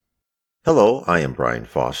Hello, I am Brian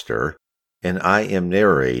Foster, and I am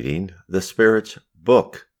narrating The Spirit's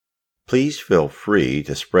Book. Please feel free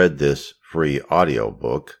to spread this free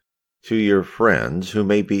audiobook to your friends who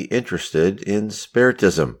may be interested in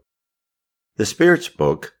Spiritism. The Spirit's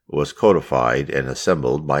Book was codified and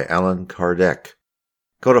assembled by Allan Kardec.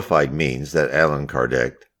 Codified means that Allan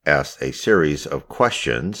Kardec asked a series of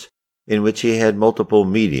questions in which he had multiple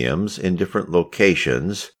mediums in different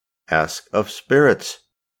locations ask of spirits.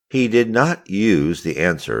 He did not use the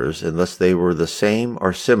answers unless they were the same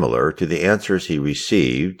or similar to the answers he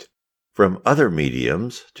received from other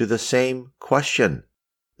mediums to the same question.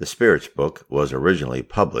 The Spirit's Book was originally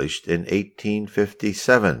published in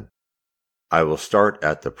 1857. I will start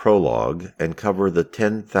at the prologue and cover the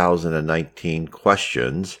 10,019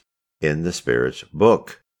 questions in the Spirit's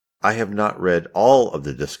Book. I have not read all of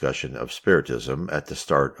the discussion of Spiritism at the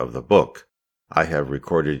start of the book. I have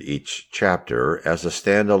recorded each chapter as a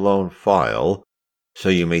standalone file, so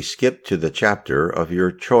you may skip to the chapter of your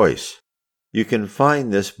choice. You can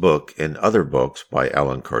find this book and other books by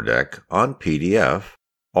Allan Kardec on PDF,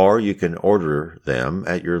 or you can order them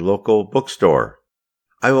at your local bookstore.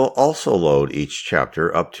 I will also load each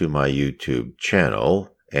chapter up to my YouTube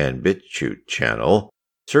channel and BitChute channel.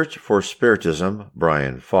 Search for Spiritism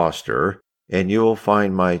Brian Foster, and you will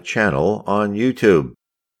find my channel on YouTube.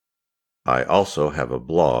 I also have a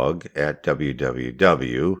blog at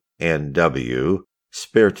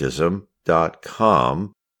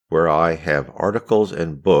www.nwspiritism.com where I have articles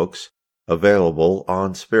and books available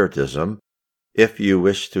on Spiritism if you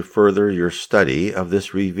wish to further your study of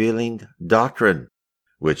this revealing doctrine,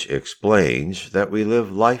 which explains that we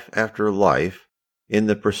live life after life in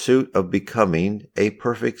the pursuit of becoming a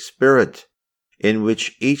perfect spirit, in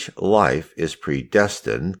which each life is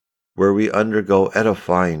predestined, where we undergo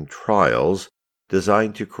edifying trials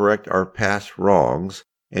designed to correct our past wrongs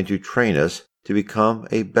and to train us to become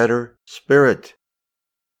a better spirit.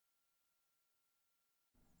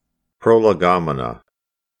 Prolegomena.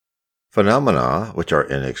 Phenomena which are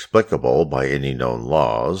inexplicable by any known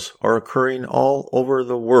laws are occurring all over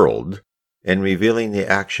the world and revealing the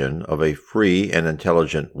action of a free and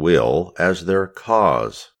intelligent will as their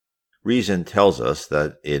cause. Reason tells us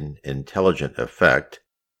that an intelligent effect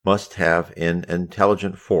must have an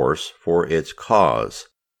intelligent force for its cause,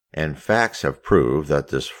 and facts have proved that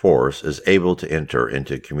this force is able to enter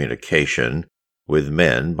into communication with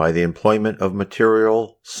men by the employment of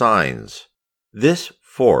material signs. This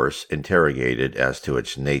force, interrogated as to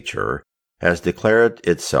its nature, has declared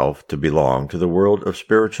itself to belong to the world of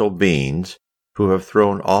spiritual beings who have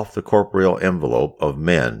thrown off the corporeal envelope of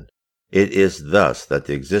men. It is thus that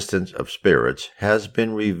the existence of spirits has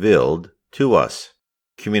been revealed to us.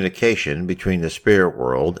 Communication between the spirit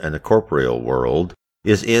world and the corporeal world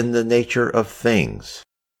is in the nature of things,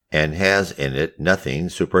 and has in it nothing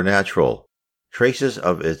supernatural. Traces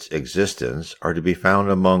of its existence are to be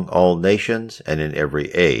found among all nations and in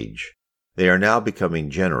every age. They are now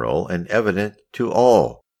becoming general and evident to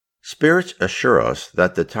all. Spirits assure us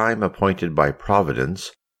that the time appointed by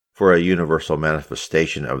Providence for a universal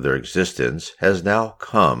manifestation of their existence has now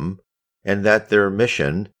come, and that their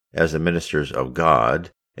mission as the ministers of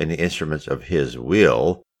God and the instruments of His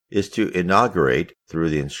will is to inaugurate, through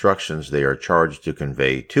the instructions they are charged to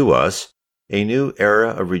convey to us, a new era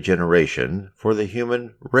of regeneration for the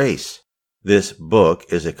human race. This book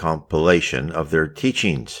is a compilation of their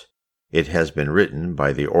teachings. It has been written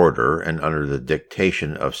by the order and under the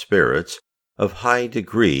dictation of spirits of high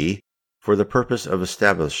degree for the purpose of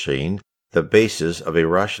establishing the basis of a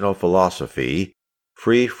rational philosophy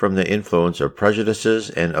free from the influence of prejudices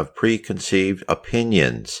and of preconceived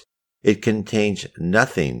opinions. It contains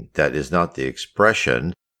nothing that is not the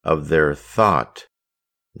expression of their thought,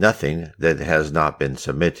 nothing that has not been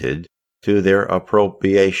submitted to their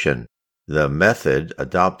appropriation. The method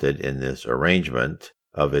adopted in this arrangement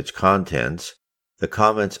of its contents, the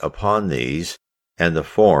comments upon these, and the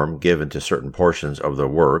form given to certain portions of the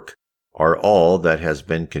work are all that has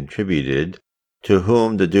been contributed to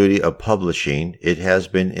whom the duty of publishing it has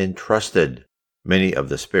been entrusted. Many of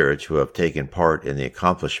the spirits who have taken part in the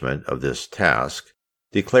accomplishment of this task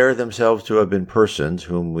declare themselves to have been persons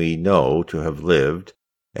whom we know to have lived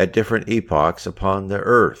at different epochs upon the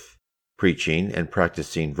earth, preaching and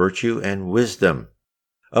practicing virtue and wisdom.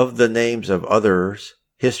 Of the names of others,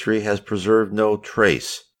 history has preserved no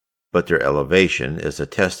trace, but their elevation is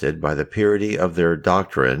attested by the purity of their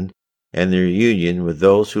doctrine and their union with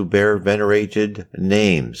those who bear venerated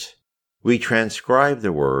names. We transcribe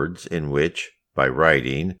the words in which, by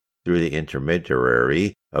writing, through the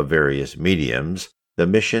intermediary of various mediums, the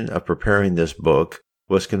mission of preparing this book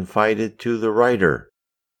was confided to the writer.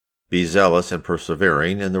 Be zealous and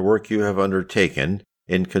persevering in the work you have undertaken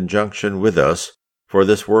in conjunction with us, for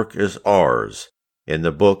this work is ours. In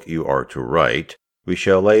the book you are to write, we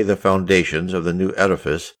shall lay the foundations of the new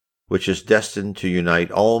edifice, which is destined to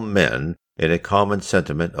unite all men in a common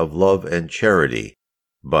sentiment of love and charity.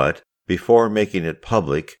 But before making it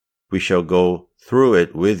public, we shall go through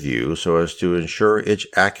it with you so as to ensure its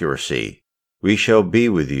accuracy. We shall be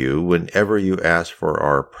with you whenever you ask for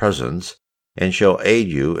our presence, and shall aid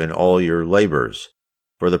you in all your labors.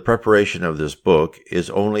 For the preparation of this book is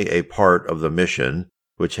only a part of the mission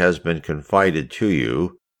which has been confided to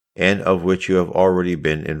you, and of which you have already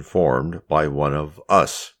been informed by one of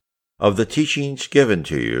us. Of the teachings given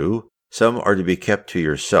to you, some are to be kept to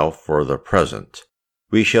yourself for the present.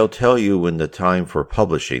 We shall tell you when the time for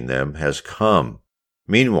publishing them has come.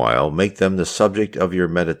 Meanwhile, make them the subject of your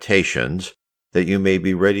meditations, that you may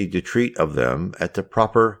be ready to treat of them at the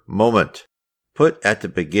proper moment. Put at the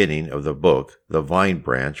beginning of the book the vine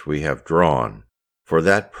branch we have drawn, for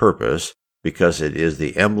that purpose, because it is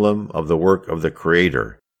the emblem of the work of the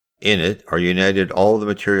Creator. In it are united all the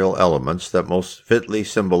material elements that most fitly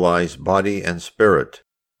symbolize body and spirit.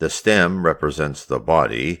 The stem represents the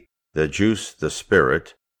body, the juice the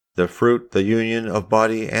spirit, the fruit the union of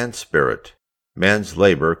body and spirit. Man's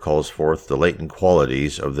labor calls forth the latent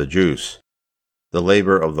qualities of the juice. The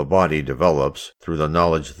labor of the body develops, through the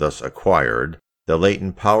knowledge thus acquired, the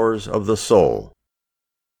latent powers of the soul.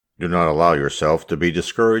 Do not allow yourself to be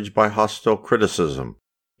discouraged by hostile criticism.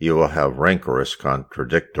 You will have rancorous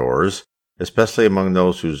contradictors, especially among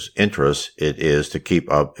those whose interest it is to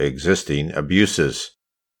keep up existing abuses.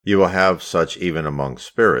 You will have such even among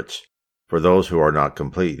spirits, for those who are not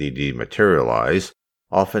completely dematerialized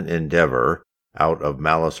often endeavor, out of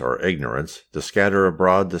malice or ignorance, to scatter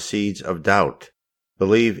abroad the seeds of doubt.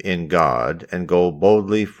 Believe in God and go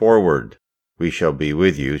boldly forward. We shall be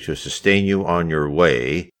with you to sustain you on your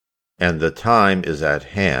way, and the time is at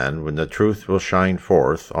hand when the truth will shine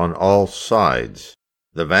forth on all sides.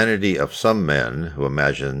 The vanity of some men who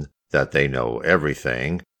imagine that they know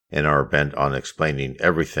everything and are bent on explaining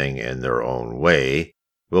everything in their own way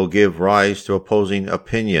will give rise to opposing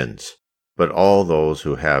opinions, but all those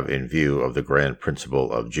who have in view of the grand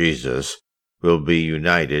principle of Jesus will be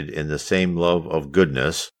united in the same love of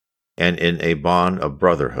goodness and in a bond of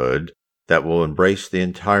brotherhood that will embrace the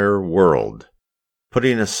entire world.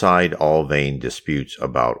 Putting aside all vain disputes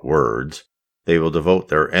about words, they will devote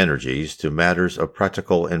their energies to matters of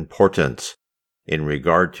practical importance, in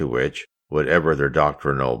regard to which, whatever their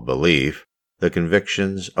doctrinal belief, the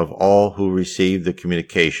convictions of all who receive the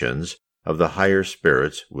communications of the higher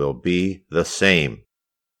spirits will be the same.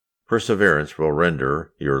 Perseverance will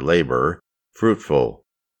render your labor fruitful.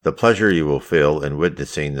 The pleasure you will feel in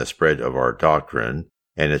witnessing the spread of our doctrine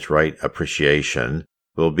and its right appreciation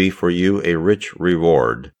will be for you a rich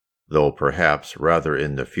reward, though perhaps rather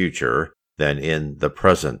in the future than in the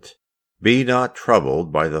present. Be not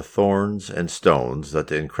troubled by the thorns and stones that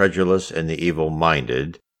the incredulous and the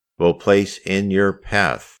evil-minded will place in your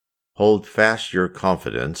path. Hold fast your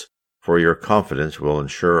confidence, for your confidence will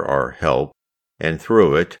ensure our help, and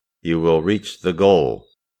through it you will reach the goal.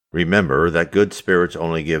 Remember that good spirits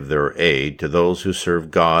only give their aid to those who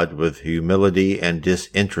serve God with humility and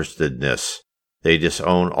disinterestedness. They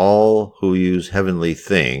disown all who use heavenly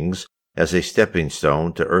things as a stepping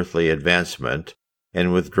stone to earthly advancement,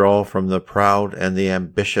 and withdraw from the proud and the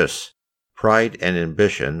ambitious. Pride and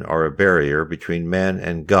ambition are a barrier between man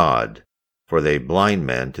and God, for they blind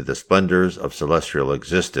men to the splendors of celestial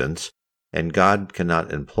existence, and God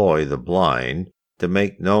cannot employ the blind to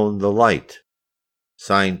make known the light.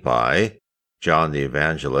 Signed by John the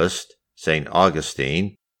Evangelist, St.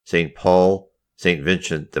 Augustine, St. Paul, St.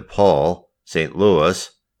 Vincent de Paul, St. Louis,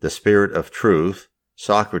 the Spirit of Truth,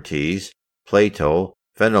 Socrates, Plato,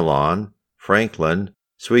 Fenelon, Franklin,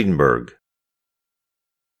 Swedenborg.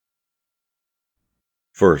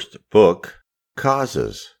 First Book,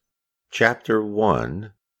 Causes. Chapter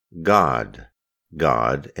 1, God.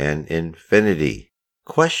 God and Infinity.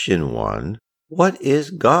 Question 1. What is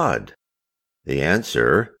God? The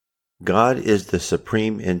answer: God is the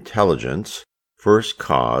supreme intelligence, first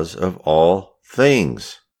cause of all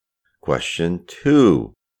things. Question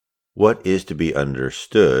 2. What is to be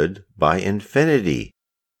understood by infinity?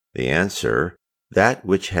 The answer: that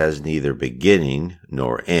which has neither beginning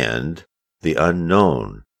nor end, the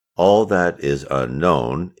unknown. All that is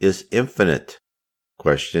unknown is infinite.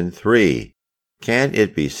 Question 3. Can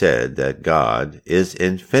it be said that God is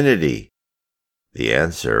infinity? The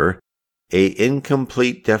answer: a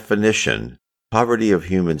incomplete definition, poverty of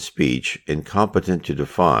human speech incompetent to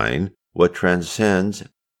define what transcends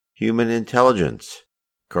human intelligence.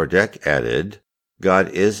 Kardec added, God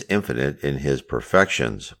is infinite in his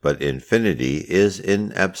perfections, but infinity is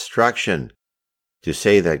in abstraction. To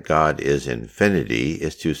say that God is infinity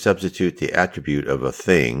is to substitute the attribute of a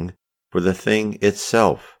thing for the thing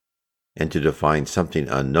itself, and to define something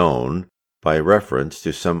unknown by reference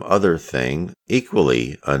to some other thing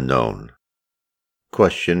equally unknown.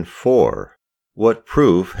 Question 4. What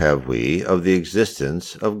proof have we of the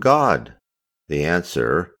existence of God? The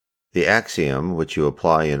answer: the axiom which you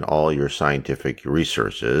apply in all your scientific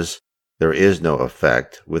researches, there is no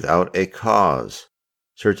effect without a cause.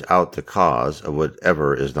 Search out the cause of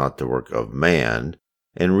whatever is not the work of man,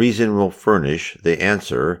 and reason will furnish the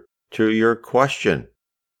answer to your question.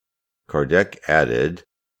 Kardec added,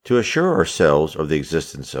 to assure ourselves of the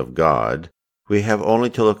existence of God, we have only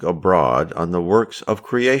to look abroad on the works of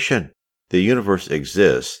creation. The universe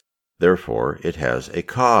exists, therefore it has a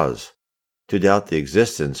cause. To doubt the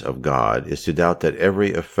existence of God is to doubt that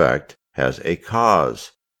every effect has a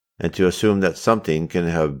cause, and to assume that something can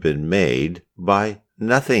have been made by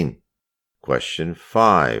nothing. Question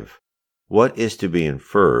 5. What is to be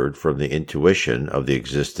inferred from the intuition of the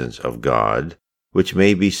existence of God, which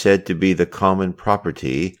may be said to be the common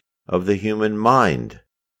property of the human mind?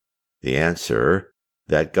 The answer: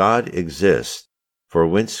 that God exists. For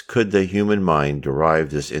whence could the human mind derive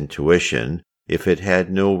this intuition if it had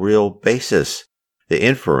no real basis? The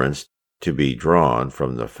inference to be drawn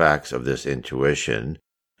from the facts of this intuition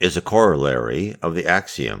is a corollary of the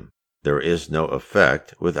axiom, there is no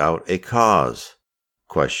effect without a cause.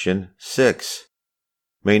 Question 6.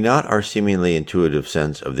 May not our seemingly intuitive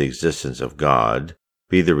sense of the existence of God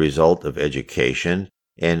be the result of education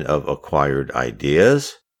and of acquired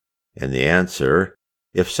ideas? And the answer: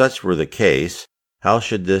 if such were the case, how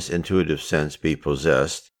should this intuitive sense be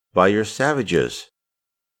possessed by your savages?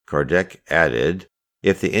 Kardec added,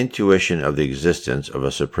 if the intuition of the existence of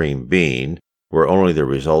a supreme being were only the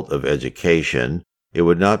result of education, it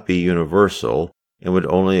would not be universal and would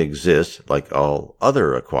only exist, like all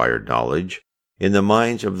other acquired knowledge, in the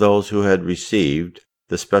minds of those who had received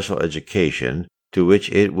the special education to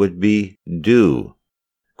which it would be due.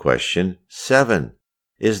 Question 7.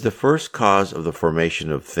 Is the first cause of the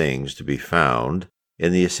formation of things to be found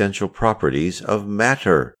in the essential properties of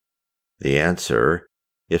matter? The answer: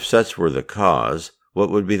 if such were the cause,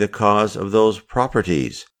 what would be the cause of those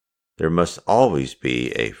properties? There must always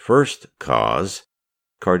be a first cause.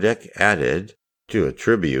 Kardec added, to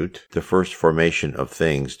attribute the first formation of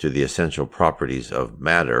things to the essential properties of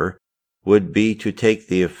matter would be to take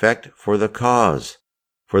the effect for the cause,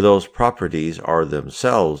 for those properties are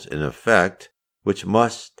themselves an effect which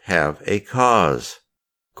must have a cause.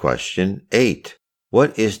 Question 8.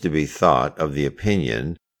 What is to be thought of the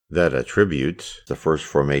opinion that attributes the first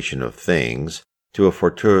formation of things to a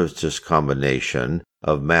fortuitous combination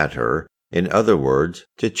of matter, in other words,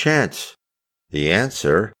 to chance? The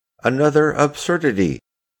answer: another absurdity.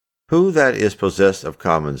 Who that is possessed of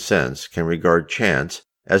common sense can regard chance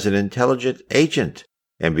as an intelligent agent?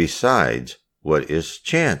 And besides, what is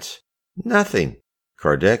chance? Nothing.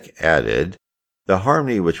 Kardec added, the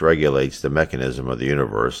harmony which regulates the mechanism of the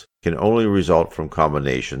universe can only result from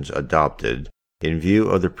combinations adopted in view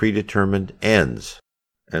of the predetermined ends,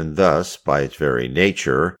 and thus, by its very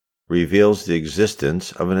nature, reveals the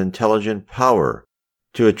existence of an intelligent power.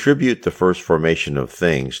 To attribute the first formation of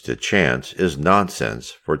things to chance is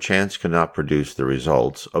nonsense, for chance cannot produce the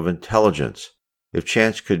results of intelligence. If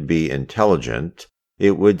chance could be intelligent,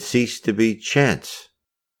 it would cease to be chance.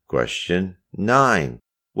 Question 9.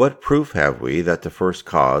 What proof have we that the first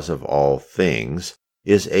cause of all things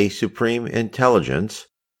is a supreme intelligence,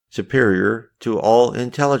 superior to all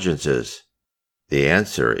intelligences? The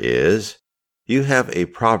answer is, you have a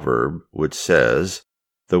proverb which says,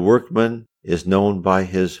 the workman is known by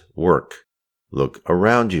his work. Look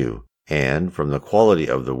around you, and from the quality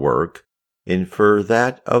of the work, infer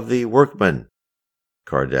that of the workman.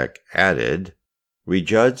 Kardec added, we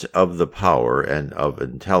judge of the power and of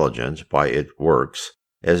intelligence by its works,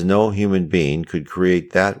 as no human being could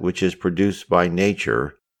create that which is produced by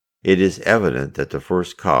nature. It is evident that the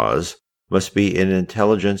first cause must be an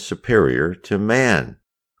intelligence superior to man.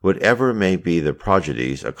 Whatever may be the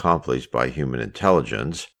prodigies accomplished by human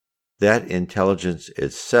intelligence, that intelligence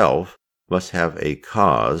itself must have a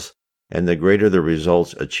cause, and the greater the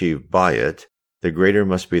results achieved by it, the greater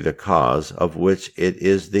must be the cause of which it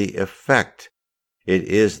is the effect. It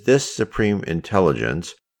is this supreme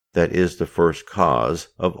intelligence that is the first cause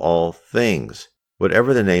of all things,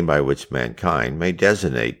 whatever the name by which mankind may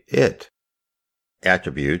designate it.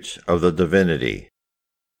 Attributes of the divinity.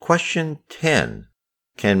 Question 10.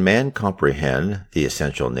 Can man comprehend the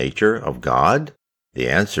essential nature of God? The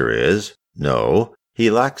answer is no, he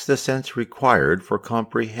lacks the sense required for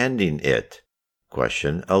comprehending it.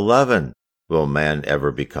 Question 11. Will man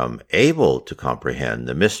ever become able to comprehend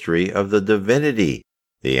the mystery of the divinity?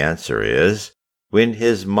 The answer is, when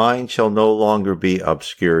his mind shall no longer be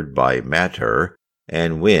obscured by matter,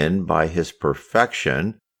 and when, by his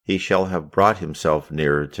perfection, he shall have brought himself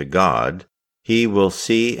nearer to God, he will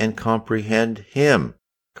see and comprehend him.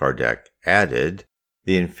 Kardec added,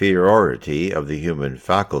 the inferiority of the human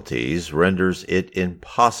faculties renders it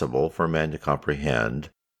impossible for man to comprehend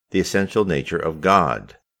the essential nature of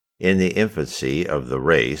God. In the infancy of the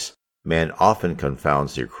race, man often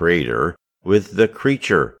confounds the Creator with the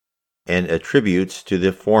creature, and attributes to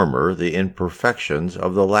the former the imperfections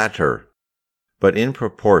of the latter. But in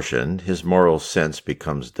proportion his moral sense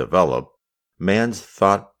becomes developed, man's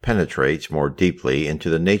thought penetrates more deeply into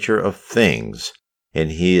the nature of things,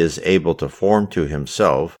 and he is able to form to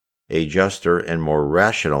himself a juster and more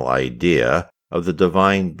rational idea of the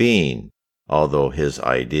divine being, although his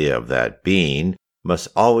idea of that being must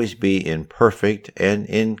always be imperfect and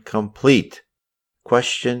incomplete.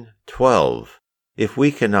 Question 12. If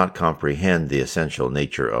we cannot comprehend the essential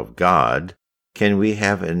nature of God, can we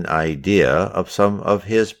have an idea of some of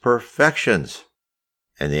his perfections?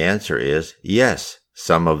 And the answer is yes,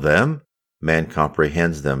 some of them. Man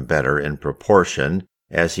comprehends them better in proportion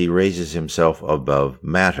as he raises himself above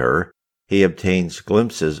matter. He obtains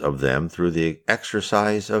glimpses of them through the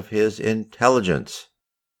exercise of his intelligence.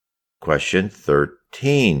 Question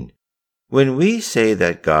 13. When we say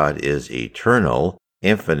that God is eternal,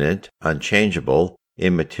 infinite, unchangeable,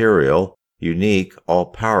 immaterial, unique,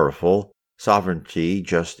 all-powerful, sovereignty,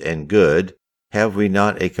 just and good, have we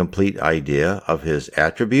not a complete idea of his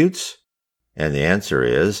attributes? And the answer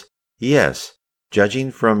is yes, judging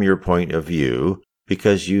from your point of view,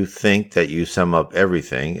 because you think that you sum up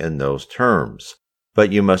everything in those terms.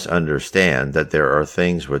 But you must understand that there are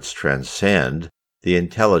things which transcend the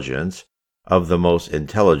intelligence of the most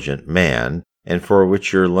intelligent man, and for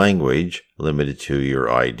which your language, limited to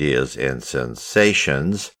your ideas and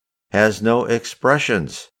sensations, has no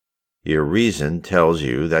expressions. Your reason tells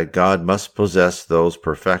you that God must possess those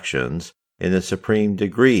perfections in the supreme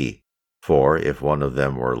degree, for if one of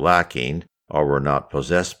them were lacking, or were not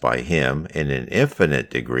possessed by him in an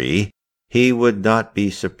infinite degree, he would not be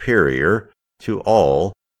superior to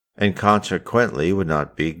all, and consequently would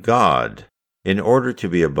not be God. In order to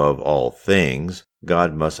be above all things,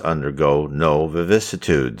 God must undergo no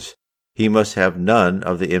vicissitudes. He must have none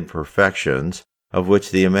of the imperfections of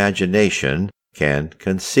which the imagination can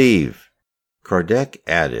conceive. Kardec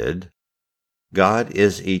added, God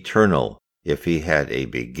is eternal. If he had a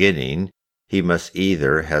beginning, he must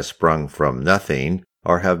either have sprung from nothing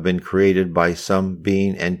or have been created by some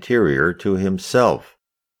being anterior to himself.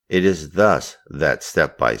 It is thus that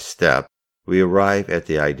step by step we arrive at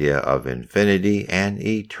the idea of infinity and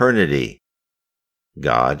eternity.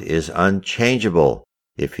 God is unchangeable.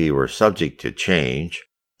 If he were subject to change,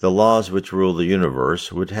 the laws which rule the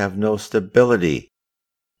universe would have no stability.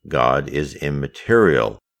 God is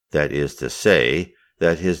immaterial, that is to say,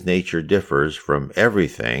 that his nature differs from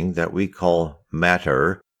everything that we call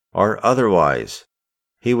matter or otherwise.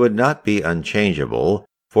 He would not be unchangeable,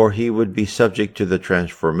 for he would be subject to the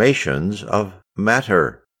transformations of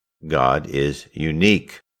matter. God is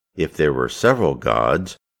unique. If there were several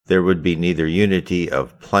gods, there would be neither unity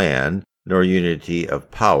of plan nor unity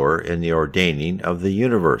of power in the ordaining of the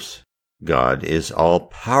universe. God is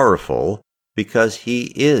all-powerful because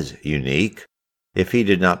he is unique. If he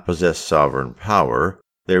did not possess sovereign power,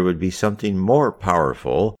 there would be something more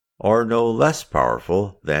powerful or no less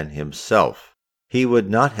powerful than himself. He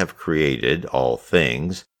would not have created all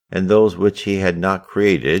things, and those which he had not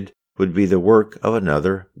created would be the work of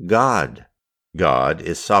another God. God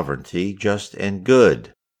is sovereignty, just and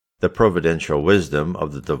good. The providential wisdom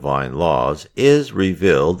of the divine laws is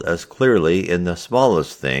revealed as clearly in the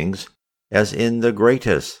smallest things as in the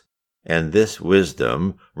greatest, and this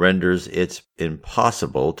wisdom renders it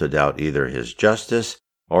impossible to doubt either his justice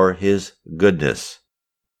or his goodness.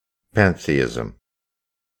 Pantheism.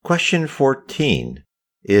 Question 14.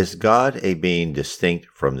 Is God a being distinct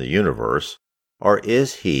from the universe, or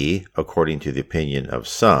is he, according to the opinion of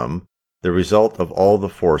some, the result of all the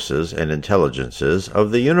forces and intelligences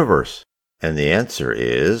of the universe? And the answer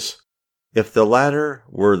is, if the latter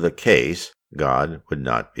were the case, God would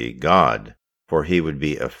not be God, for he would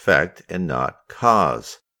be effect and not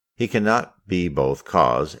cause. He cannot be both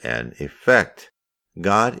cause and effect.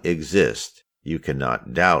 God exists. You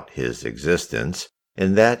cannot doubt his existence,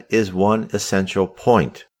 and that is one essential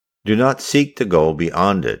point. Do not seek to go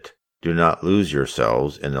beyond it. Do not lose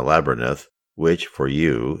yourselves in the labyrinth which for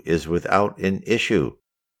you is without an issue.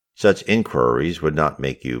 Such inquiries would not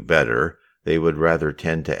make you better. They would rather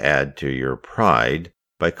tend to add to your pride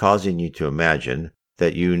by causing you to imagine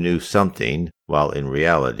that you knew something, while in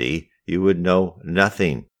reality you would know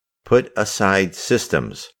nothing. Put aside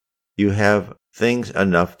systems. You have things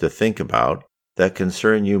enough to think about that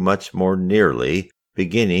concern you much more nearly,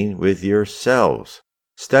 beginning with yourselves.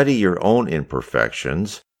 Study your own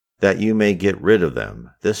imperfections, that you may get rid of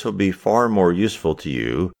them. This will be far more useful to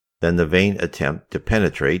you than the vain attempt to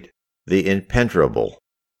penetrate the impenetrable.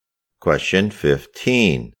 Question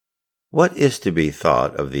 15. What is to be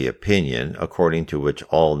thought of the opinion according to which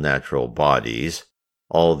all natural bodies,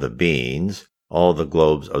 all the beings, all the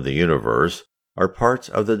globes of the universe are parts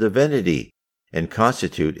of the divinity, and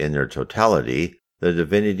constitute in their totality the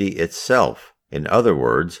divinity itself, in other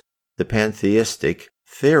words, the pantheistic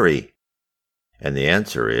theory? And the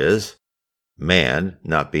answer is, man,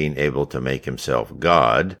 not being able to make himself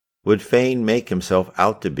God, would fain make himself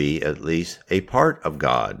out to be at least a part of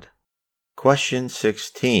God. Question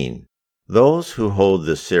 16. Those who hold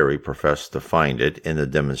this theory profess to find it in the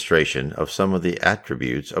demonstration of some of the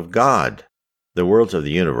attributes of God, the worlds of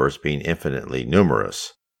the universe being infinitely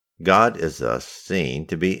numerous. God is thus seen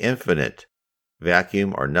to be infinite.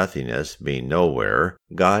 Vacuum or nothingness being nowhere,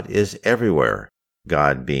 God is everywhere.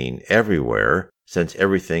 God being everywhere, since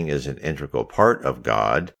everything is an integral part of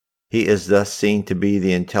God, he is thus seen to be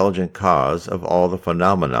the intelligent cause of all the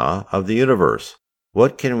phenomena of the universe.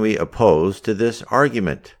 What can we oppose to this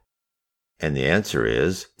argument? And the answer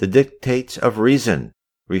is, the dictates of reason.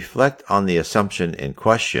 Reflect on the assumption in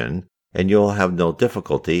question, and you'll have no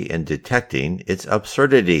difficulty in detecting its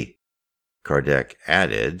absurdity. Kardec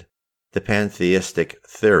added, the pantheistic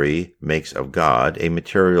theory makes of God a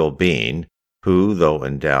material being who, though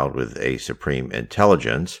endowed with a supreme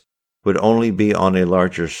intelligence, would only be on a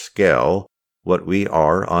larger scale what we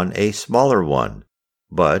are on a smaller one.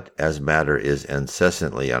 But as matter is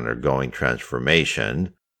incessantly undergoing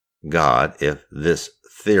transformation, God, if this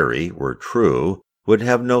theory were true, would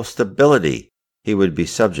have no stability. He would be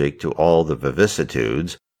subject to all the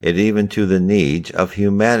vicissitudes and even to the needs of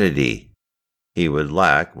humanity. He would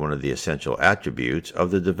lack one of the essential attributes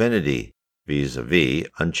of the divinity, vis-a-vis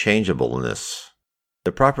unchangeableness.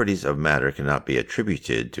 The properties of matter cannot be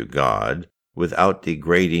attributed to God without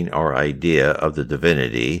degrading our idea of the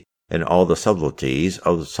divinity, and all the subtleties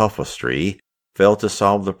of sophistry fail to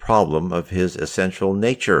solve the problem of his essential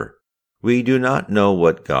nature. We do not know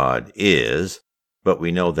what God is, but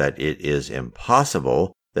we know that it is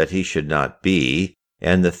impossible that he should not be,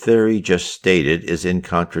 and the theory just stated is in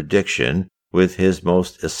contradiction with his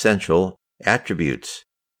most essential attributes.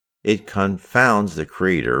 It confounds the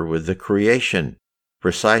Creator with the creation,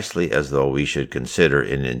 precisely as though we should consider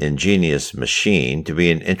an ingenious machine to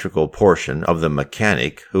be an integral portion of the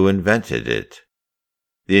mechanic who invented it.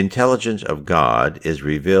 The intelligence of God is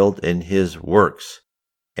revealed in his works,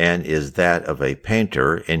 and is that of a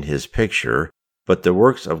painter in his picture, but the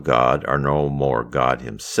works of God are no more God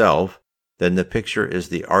himself than the picture is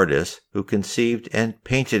the artist who conceived and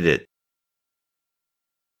painted it.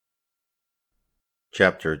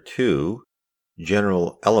 Chapter 2.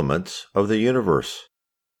 General Elements of the Universe.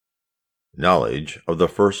 Knowledge of the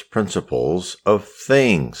first principles of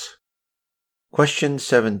things. Question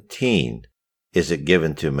 17. Is it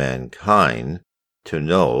given to mankind to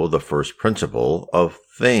know the first principle of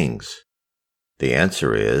things? The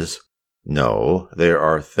answer is, no, there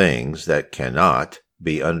are things that cannot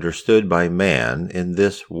be understood by man in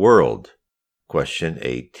this world. Question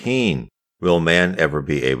 18. Will man ever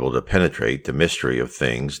be able to penetrate the mystery of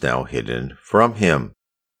things now hidden from him?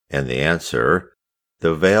 And the answer,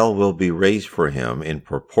 the veil will be raised for him in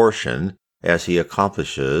proportion as he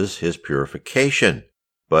accomplishes his purification.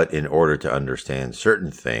 But in order to understand certain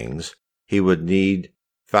things, he would need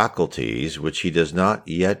faculties which he does not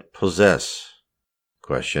yet possess.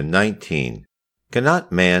 Question 19.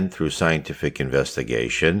 Cannot man, through scientific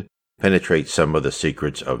investigation, penetrate some of the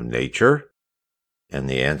secrets of nature? And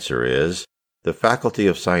the answer is, the faculty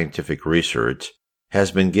of scientific research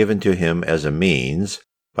has been given to him as a means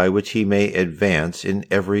by which he may advance in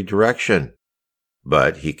every direction,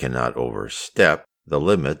 but he cannot overstep the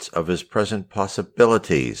limits of his present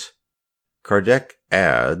possibilities. Kardec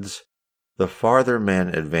adds, the farther man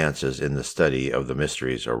advances in the study of the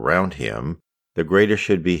mysteries around him, the greater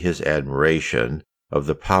should be his admiration of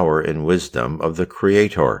the power and wisdom of the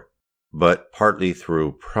Creator. But partly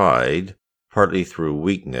through pride, partly through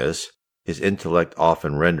weakness, his intellect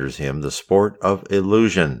often renders him the sport of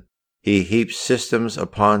illusion. He heaps systems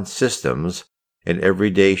upon systems, and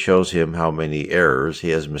every day shows him how many errors he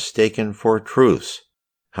has mistaken for truths.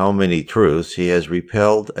 how many truths he has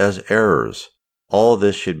repelled as errors. All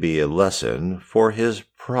this should be a lesson for his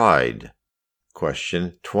pride.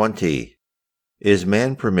 Question 20. Is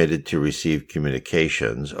man permitted to receive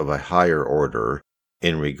communications of a higher order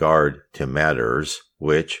in regard to matters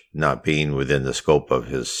which, not being within the scope of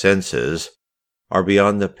his senses, are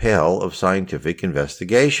beyond the pale of scientific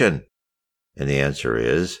investigation? And the answer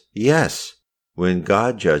is yes. When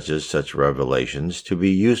God judges such revelations to be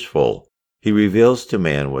useful, he reveals to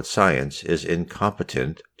man what science is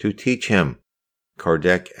incompetent to teach him.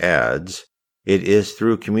 Kardec adds, it is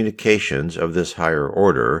through communications of this higher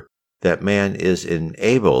order that man is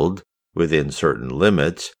enabled, within certain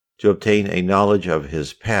limits, to obtain a knowledge of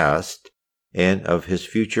his past and of his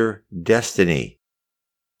future destiny.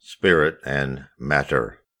 Spirit and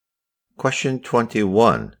matter. Question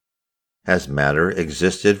 21. Has matter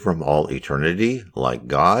existed from all eternity, like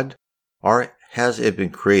God, or has it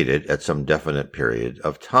been created at some definite period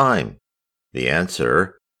of time? The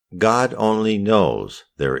answer, God only knows.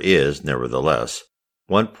 There is, nevertheless,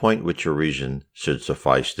 one point which your reason should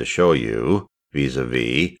suffice to show you,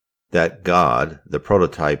 vis-a-vis, that God, the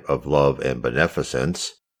prototype of love and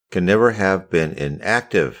beneficence, can never have been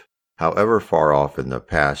inactive. However far off in the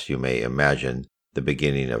past you may imagine the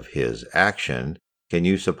beginning of his action, can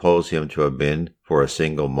you suppose him to have been for a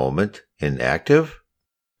single moment inactive?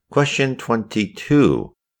 Question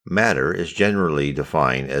 22. Matter is generally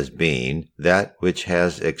defined as being that which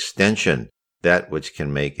has extension, that which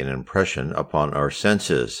can make an impression upon our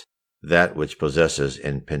senses, that which possesses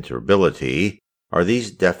impenetrability. Are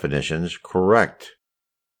these definitions correct?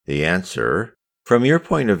 The answer, from your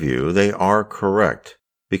point of view, they are correct,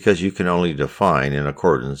 because you can only define in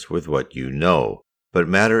accordance with what you know. But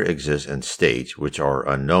matter exists in states which are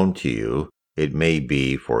unknown to you. It may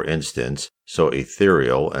be, for instance, so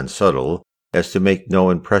ethereal and subtle as to make no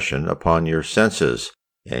impression upon your senses,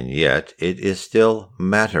 and yet it is still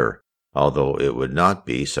matter, although it would not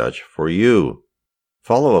be such for you.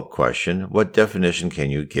 Follow-up question, what definition can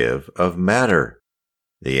you give of matter?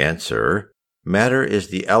 The answer, matter is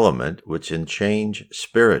the element which enchains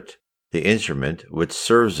spirit, the instrument which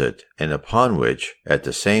serves it, and upon which, at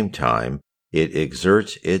the same time, it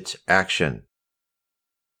exerts its action.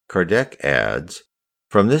 Kardec adds,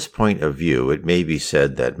 from this point of view it may be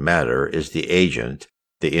said that matter is the agent,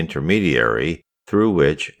 the intermediary, through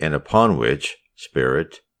which and upon which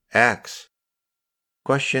spirit acts.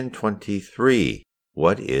 Question 23.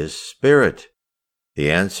 What is spirit?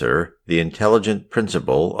 The answer, the intelligent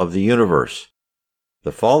principle of the universe.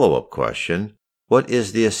 The follow-up question, what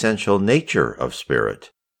is the essential nature of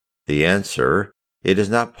spirit? The answer, it is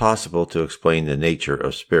not possible to explain the nature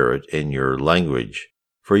of spirit in your language.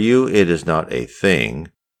 For you it is not a thing,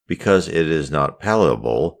 because it is not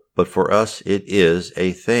palatable, but for us it is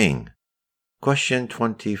a thing. Question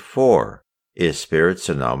 24. Is spirit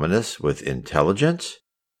synonymous with intelligence?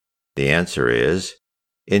 The answer is,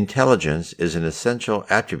 intelligence is an essential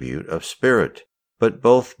attribute of spirit, but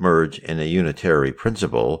both merge in a unitary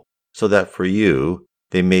principle, so that for you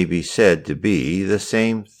they may be said to be the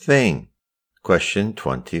same thing. Question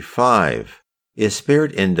 25. Is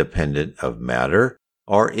spirit independent of matter,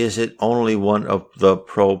 or is it only one of the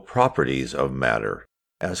properties of matter,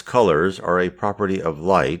 as colors are a property of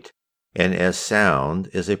light, and as sound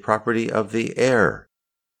is a property of the air?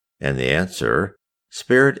 And the answer,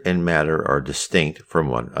 spirit and matter are distinct from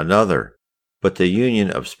one another, but the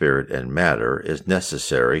union of spirit and matter is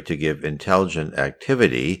necessary to give intelligent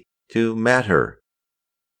activity to matter.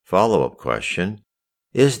 Follow-up question,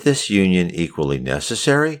 is this union equally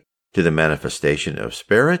necessary to the manifestation of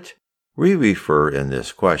spirit? We refer in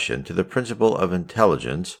this question to the principle of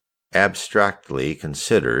intelligence abstractly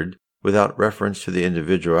considered without reference to the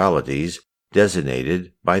individualities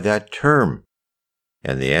designated by that term.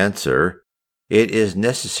 And the answer, it is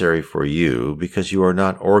necessary for you because you are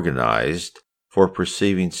not organized for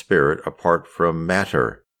perceiving spirit apart from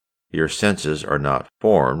matter. Your senses are not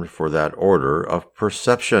formed for that order of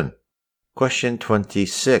perception. Question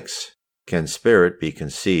 26. Can spirit be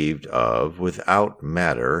conceived of without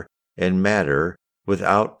matter, and matter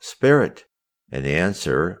without spirit? And the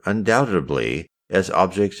answer, undoubtedly, as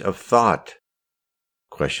objects of thought.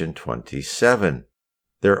 Question 27.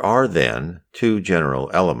 There are, then, two general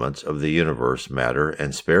elements of the universe, matter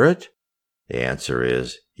and spirit? The answer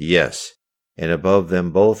is yes, and above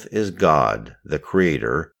them both is God, the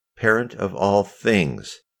Creator, parent of all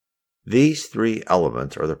things. These three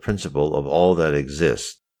elements are the principle of all that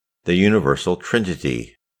exists, the universal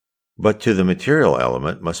Trinity. But to the material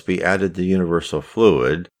element must be added the universal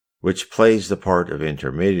fluid, which plays the part of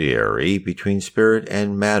intermediary between spirit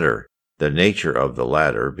and matter, the nature of the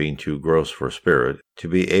latter being too gross for spirit to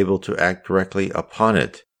be able to act directly upon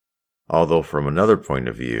it, although from another point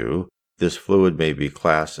of view, this fluid may be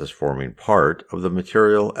classed as forming part of the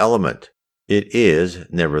material element. It is,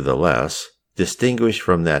 nevertheless, distinguished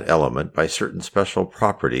from that element by certain special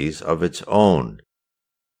properties of its own.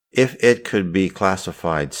 If it could be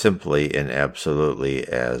classified simply and absolutely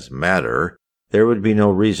as matter, there would be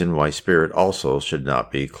no reason why spirit also should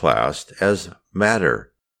not be classed as matter.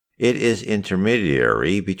 It is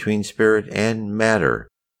intermediary between spirit and matter.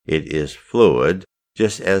 It is fluid,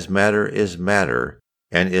 just as matter is matter,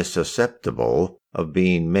 and is susceptible of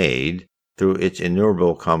being made, through its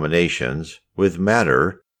innumerable combinations, with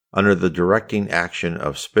matter, under the directing action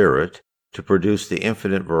of spirit, to produce the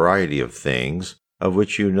infinite variety of things, of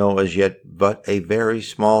which you know as yet but a very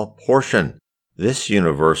small portion. This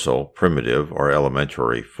universal, primitive, or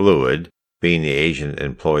elementary fluid, being the agent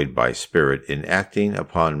employed by spirit in acting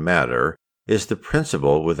upon matter, is the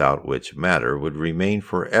principle without which matter would remain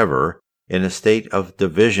forever in a state of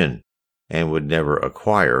division, and would never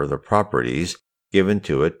acquire the properties given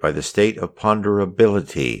to it by the state of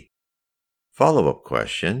ponderability. Follow-up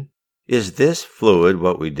question: is this fluid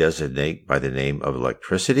what we designate by the name of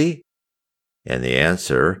electricity? And the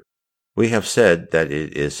answer: we have said that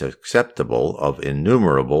it is susceptible of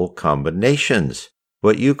innumerable combinations.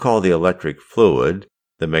 What you call the electric fluid,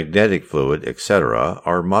 the magnetic fluid, etc.,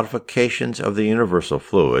 are modifications of the universal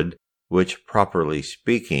fluid, which, properly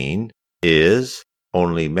speaking, is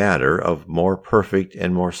only matter of more perfect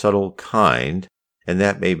and more subtle kind, and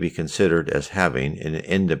that may be considered as having an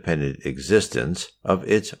independent existence of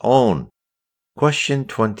its own. Question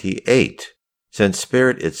 28. Since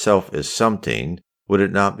spirit itself is something, would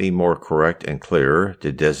it not be more correct and clear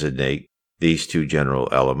to designate these two general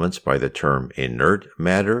elements by the term inert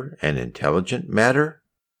matter and intelligent matter?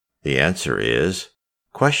 The answer is,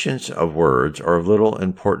 questions of words are of little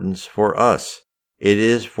importance for us. It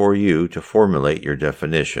is for you to formulate your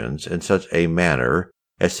definitions in such a manner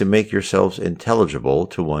as to make yourselves intelligible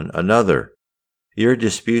to one another. Your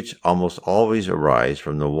disputes almost always arise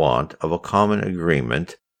from the want of a common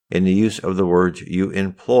agreement in the use of the words you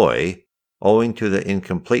employ, owing to the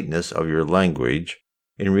incompleteness of your language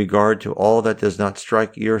in regard to all that does not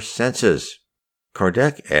strike your senses.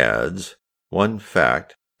 Kardec adds, one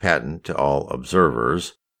fact, patent to all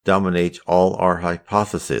observers, dominates all our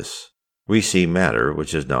hypotheses. We see matter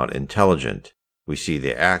which is not intelligent. We see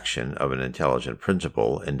the action of an intelligent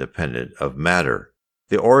principle independent of matter.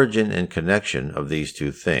 The origin and connection of these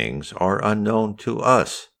two things are unknown to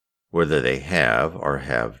us, whether they have or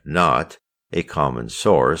have not a common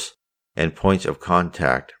source, and points of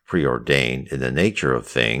contact preordained in the nature of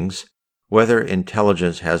things, whether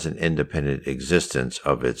intelligence has an independent existence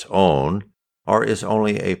of its own, or is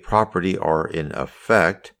only a property or an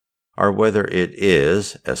effect, or whether it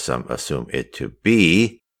is, as some assume it to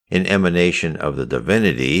be, an emanation of the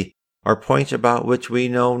divinity, are points about which we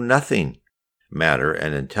know nothing. Matter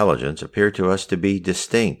and intelligence appear to us to be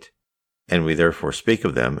distinct, and we therefore speak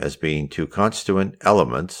of them as being two constituent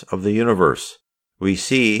elements of the universe. We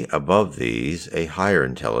see above these a higher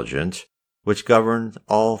intelligence which governs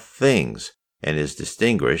all things and is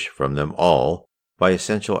distinguished from them all by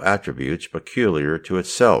essential attributes peculiar to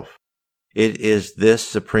itself. It is this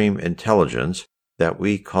supreme intelligence that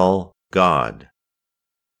we call God.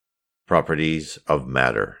 Properties of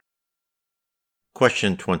matter.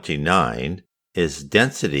 Question 29. Is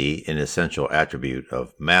density an essential attribute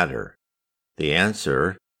of matter? The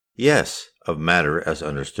answer: yes, of matter as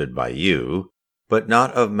understood by you, but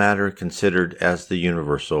not of matter considered as the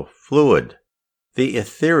universal fluid. The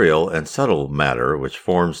ethereal and subtle matter which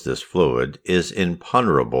forms this fluid is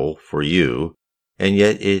imponderable for you, and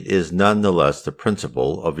yet it is none the less the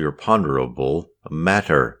principle of your ponderable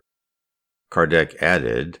matter. Kardec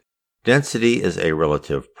added, density is a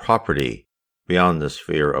relative property. Beyond the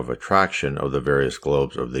sphere of attraction of the various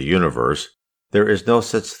globes of the universe, there is no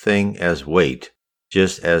such thing as weight,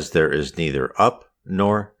 just as there is neither up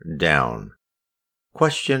nor down.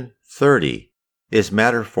 Question 30. Is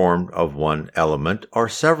matter formed of one element or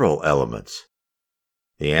several elements?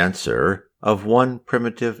 The answer: of one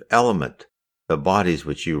primitive element. The bodies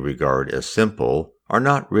which you regard as simple are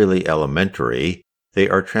not really elementary, they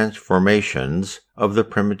are transformations of the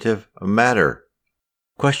primitive matter.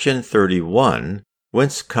 Question 31.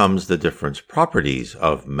 Whence comes the different properties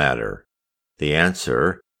of matter? The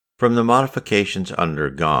answer: from the modifications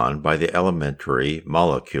undergone by the elementary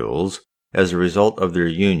molecules as a result of their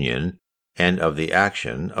union and of the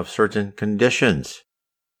action of certain conditions.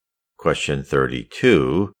 Question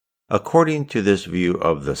 32. According to this view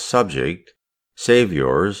of the subject,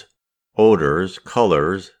 savors, odors,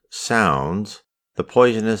 colors, sounds, the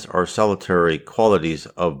poisonous or salutary qualities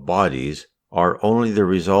of bodies are only the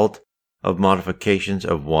result of modifications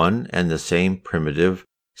of one and the same primitive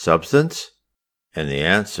substance? And the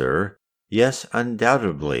answer, yes,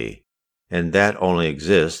 undoubtedly, and that only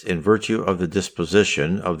exists in virtue of the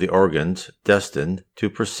disposition of the organs destined to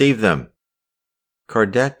perceive them.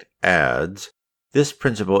 Kardec adds, this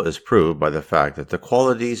principle is proved by the fact that the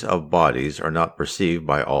qualities of bodies are not perceived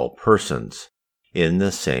by all persons in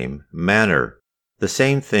the same manner. The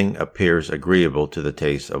same thing appears agreeable to the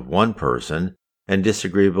taste of one person and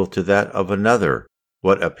disagreeable to that of another.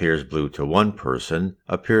 What appears blue to one person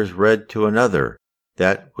appears red to another.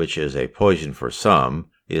 That which is a poison for some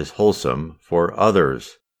is wholesome for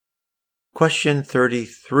others. Question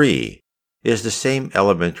 33. Is the same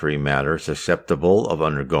elementary matter susceptible of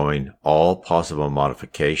undergoing all possible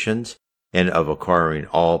modifications and of acquiring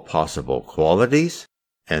all possible qualities?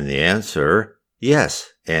 And the answer, yes,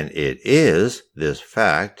 and it is this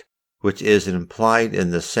fact which is implied in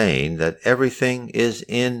the saying that everything is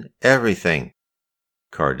in everything.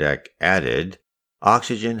 Kardec added,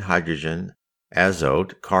 oxygen, hydrogen,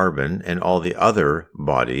 azote, carbon, and all the other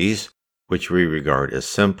bodies, which we regard as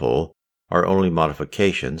simple, are only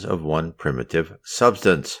modifications of one primitive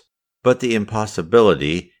substance. But the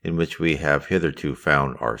impossibility in which we have hitherto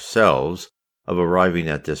found ourselves of arriving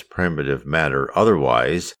at this primitive matter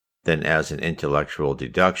otherwise than as an intellectual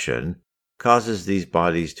deduction causes these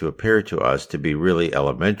bodies to appear to us to be really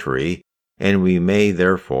elementary, and we may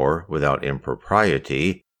therefore, without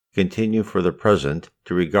impropriety, continue for the present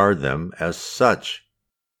to regard them as such.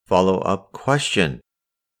 Follow-up question.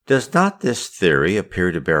 Does not this theory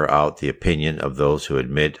appear to bear out the opinion of those who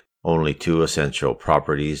admit only two essential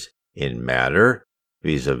properties in matter,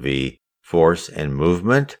 vis-a-vis force and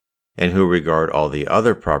movement, and who regard all the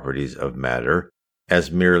other properties of matter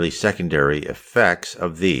as merely secondary effects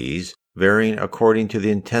of these, varying according to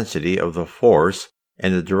the intensity of the force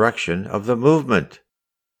and the direction of the movement?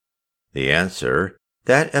 The answer,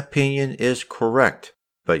 that opinion is correct,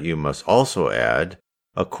 but you must also add,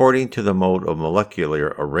 according to the mode of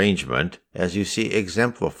molecular arrangement as you see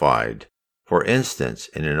exemplified, for instance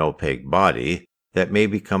in an opaque body that may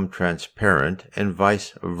become transparent and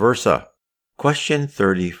vice versa. Question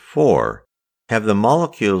 34. Have the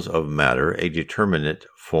molecules of matter a determinate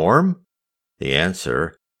form? The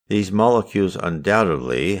answer, these molecules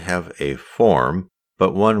undoubtedly have a form,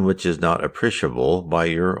 but one which is not appreciable by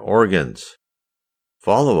your organs.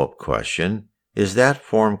 Follow-up question, is that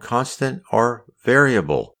form constant or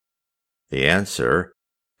variable? The answer,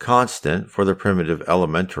 constant for the primitive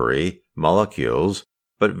elementary molecules,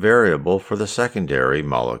 but variable for the secondary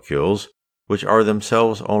molecules, which are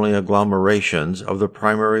themselves only agglomerations of the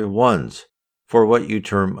primary ones, for what you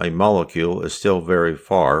term a molecule is still very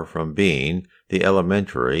far from being the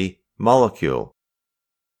elementary molecule.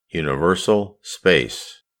 Universal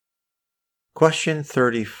space. Question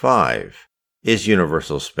 35. Is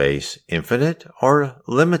universal space infinite or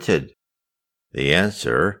limited? The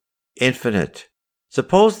answer, infinite.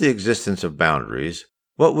 Suppose the existence of boundaries,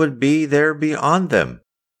 what would be there beyond them?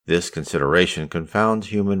 This consideration confounds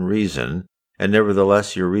human reason, and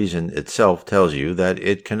nevertheless your reason itself tells you that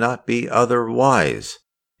it cannot be otherwise.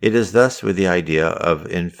 It is thus with the idea of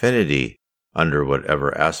infinity. Under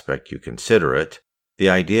whatever aspect you consider it, the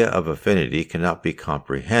idea of affinity cannot be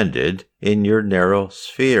comprehended in your narrow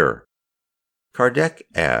sphere. Kardec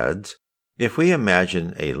adds, if we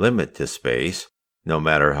imagine a limit to space, no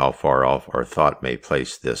matter how far off our thought may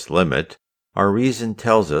place this limit, our reason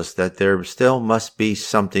tells us that there still must be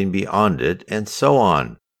something beyond it, and so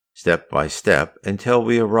on, step by step, until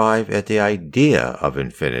we arrive at the idea of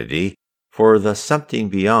infinity, for the something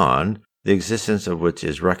beyond, the existence of which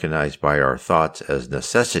is recognized by our thoughts as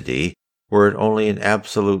necessity, were it only an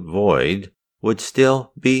absolute void, would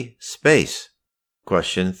still be space.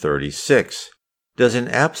 Question 36. Does an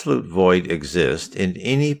absolute void exist in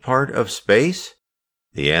any part of space?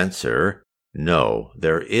 The answer, no,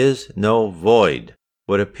 there is no void.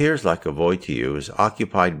 What appears like a void to you is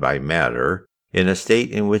occupied by matter in a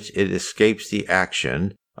state in which it escapes the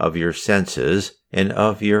action of your senses and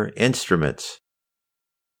of your instruments.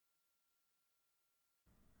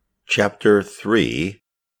 Chapter 3.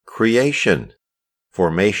 Creation.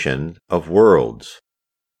 Formation of worlds.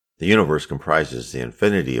 The universe comprises the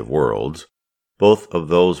infinity of worlds, both of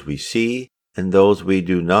those we see and those we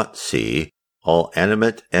do not see, all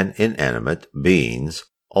animate and inanimate beings,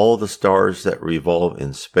 all the stars that revolve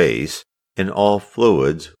in space, and all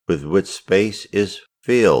fluids with which space is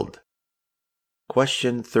filled.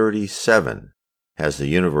 Question 37. Has the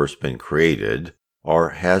universe been created, or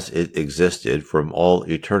has it existed from all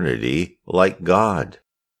eternity like God?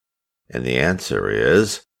 And the answer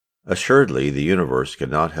is, assuredly the universe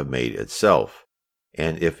could not have made itself,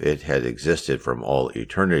 and if it had existed from all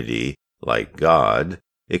eternity, like God,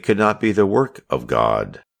 it could not be the work of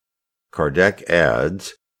God. Kardec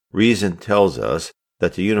adds, reason tells us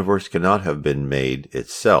that the universe cannot have been made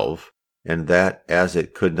itself, and that as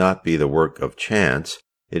it could not be the work of chance,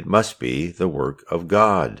 it must be the work of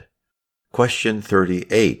God. Question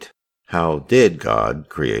 38. How did God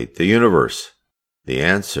create the universe? The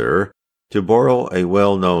answer, to borrow a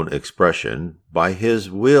well-known expression, by His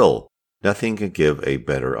will. Nothing can give a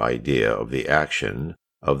better idea of the action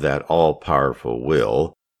of that all-powerful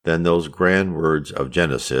will than those grand words of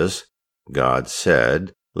Genesis. God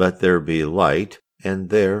said, "Let there be light," and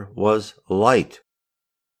there was light.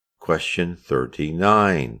 Question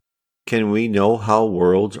 39. Can we know how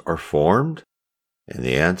worlds are formed? And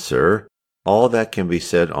the answer, all that can be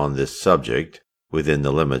said on this subject, within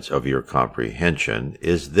the limits of your comprehension,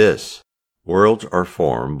 is this. Worlds are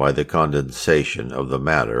formed by the condensation of the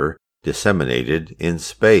matter disseminated in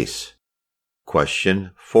space.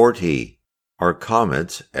 Question 40. Are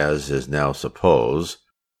comets, as is now supposed,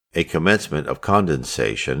 a commencement of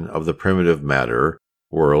condensation of the primitive matter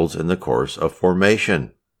worlds in the course of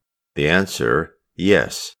formation? The answer,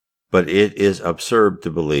 yes, but it is absurd to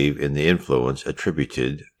believe in the influence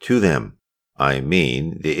attributed to them. I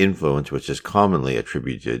mean, the influence which is commonly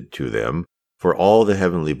attributed to them, for all the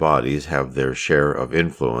heavenly bodies have their share of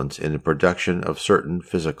influence in the production of certain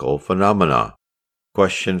physical phenomena.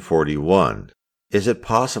 Question 41. Is it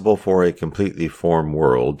possible for a completely formed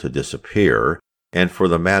world to disappear, and for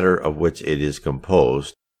the matter of which it is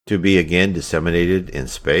composed to be again disseminated in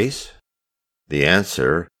space? The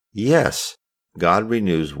answer, yes. God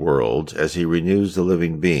renews worlds as He renews the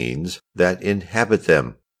living beings that inhabit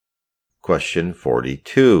them. Question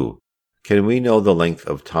 42. Can we know the length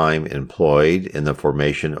of time employed in the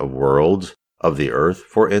formation of worlds, of the earth,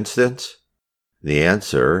 for instance? The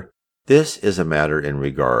answer, this is a matter in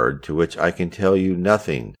regard to which I can tell you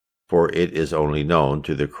nothing, for it is only known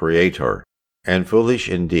to the Creator, and foolish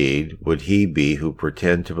indeed would he be who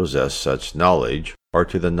pretend to possess such knowledge, or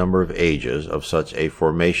to the number of ages of such a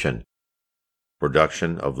formation.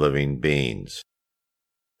 Production of living beings.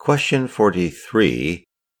 Question 43.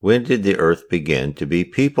 When did the earth begin to be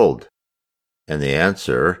peopled? And the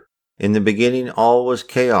answer, in the beginning all was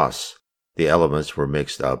chaos. The elements were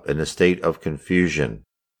mixed up in a state of confusion.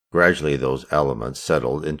 Gradually those elements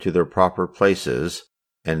settled into their proper places,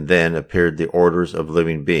 and then appeared the orders of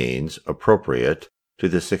living beings appropriate to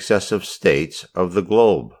the successive states of the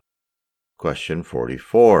globe. Question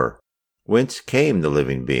 44. Whence came the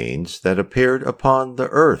living beings that appeared upon the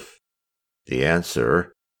earth? The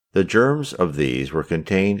answer, the germs of these were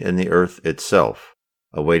contained in the earth itself,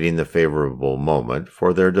 awaiting the favorable moment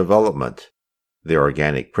for their development. The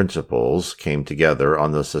organic principles came together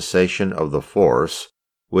on the cessation of the force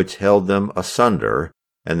which held them asunder,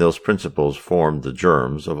 and those principles formed the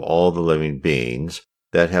germs of all the living beings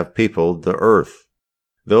that have peopled the earth.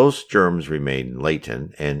 Those germs remain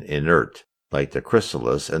latent and inert, like the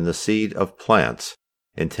chrysalis and the seed of plants,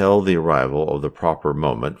 until the arrival of the proper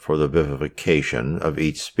moment for the vivification of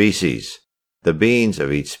each species. The beings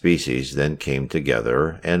of each species then came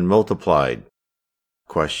together and multiplied.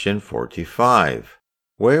 Question 45.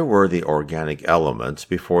 Where were the organic elements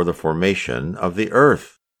before the formation of the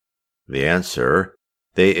earth? The answer,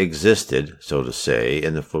 they existed, so to say,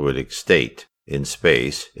 in the fluidic state, in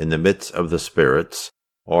space, in the midst of the spirits,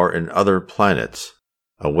 or in other planets,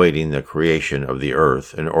 awaiting the creation of the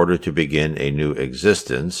earth in order to begin a new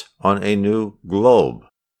existence on a new globe.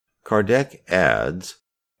 Kardec adds,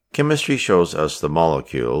 chemistry shows us the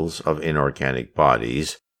molecules of inorganic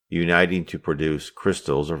bodies uniting to produce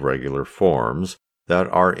crystals of regular forms that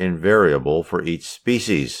are invariable for each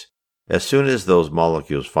species. As soon as those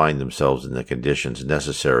molecules find themselves in the conditions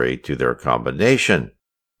necessary to their combination,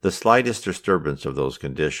 the slightest disturbance of those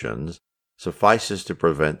conditions suffices to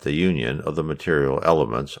prevent the union of the material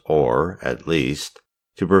elements, or, at least,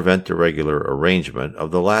 to prevent the regular arrangement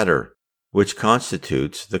of the latter, which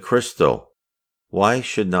constitutes the crystal. Why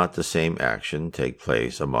should not the same action take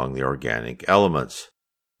place among the organic elements?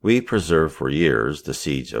 We preserve for years the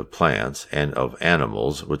seeds of plants and of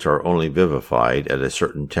animals which are only vivified at a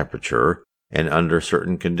certain temperature and under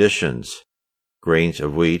certain conditions. Grains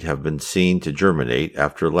of wheat have been seen to germinate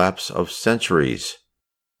after lapse of centuries.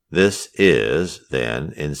 This is,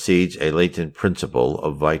 then, in seeds a latent principle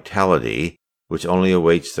of vitality, which only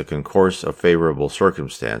awaits the concourse of favorable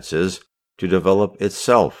circumstances to develop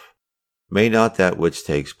itself. May not that which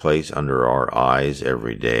takes place under our eyes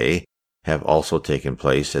every day have also taken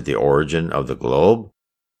place at the origin of the globe?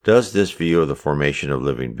 Does this view of the formation of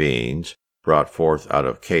living beings, brought forth out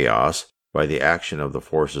of chaos by the action of the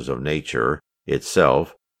forces of nature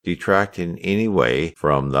itself, detract in any way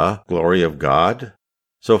from the glory of God?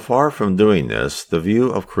 So far from doing this, the view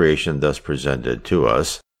of creation thus presented to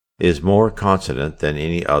us is more consonant than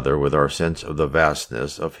any other with our sense of the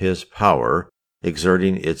vastness of His power,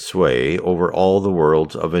 exerting its sway over all the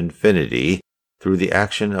worlds of infinity through the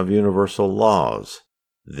action of universal laws.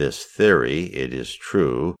 This theory, it is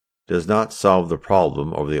true, does not solve the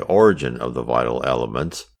problem of the origin of the vital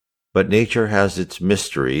elements, but nature has its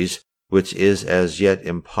mysteries, which is as yet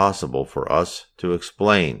impossible for us to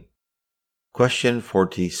explain. Question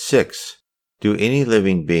 46. Do any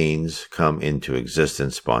living beings come into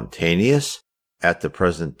existence spontaneous at the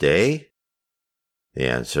present day? The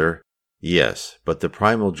answer: yes, but the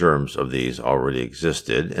primal germs of these already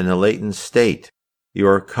existed in a latent state. You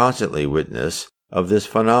are constantly witness of this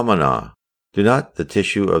phenomena. Do not the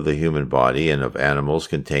tissue of the human body and of animals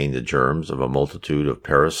contain the germs of a multitude of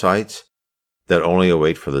parasites that only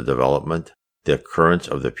await for the development, the occurrence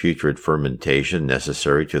of the putrid fermentation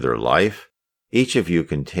necessary to their life? Each of you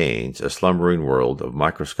contains a slumbering world of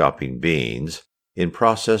microscopic beings in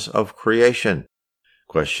process of creation.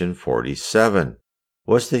 Question 47.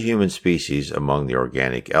 Was the human species among the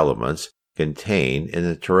organic elements contained in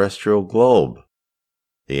the terrestrial globe?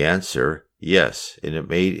 The answer: yes, and it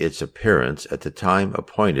made its appearance at the time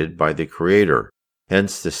appointed by the Creator.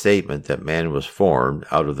 Hence the statement that man was formed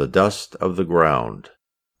out of the dust of the ground.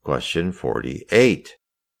 Question 48.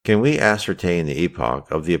 Can we ascertain the epoch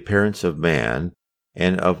of the appearance of man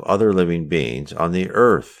and of other living beings on the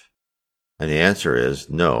earth? And the answer is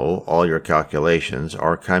no, all your calculations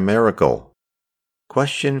are chimerical.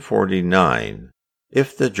 Question 49.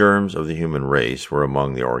 If the germs of the human race were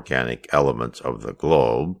among the organic elements of the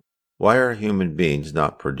globe, why are human beings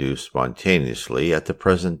not produced spontaneously at the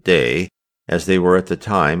present day as they were at the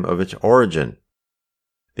time of its origin?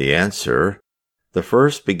 The answer: the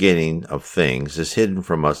first beginning of things is hidden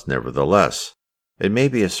from us nevertheless. It may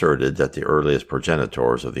be asserted that the earliest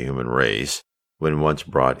progenitors of the human race, when once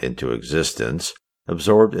brought into existence,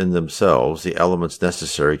 absorbed in themselves the elements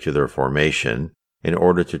necessary to their formation in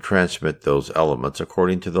order to transmit those elements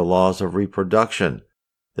according to the laws of reproduction.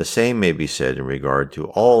 The same may be said in regard to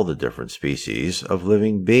all the different species of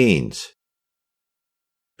living beings.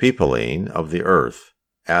 Peopling of the earth.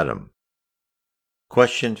 Adam.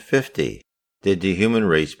 Question 50. Did the human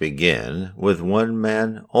race begin with one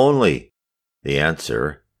man only? The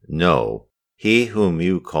answer: no. He whom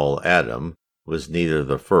you call Adam was neither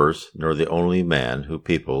the first nor the only man who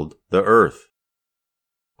peopled the earth.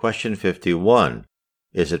 Question 51.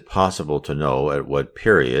 Is it possible to know at what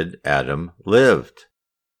period Adam lived?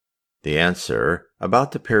 The answer: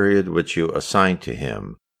 about the period which you assign to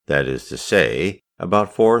him, that is to say,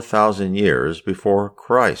 about 4,000 years before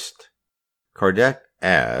Christ. Kardec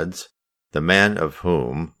adds: the man of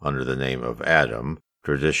whom, under the name of Adam,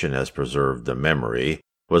 tradition has preserved the memory,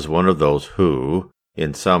 was one of those who,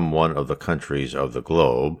 in some one of the countries of the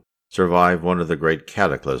globe, survived one of the great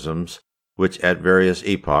cataclysms which at various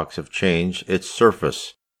epochs have changed its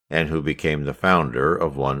surface, and who became the founder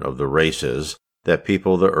of one of the races that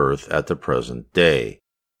people the earth at the present day.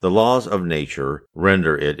 The laws of nature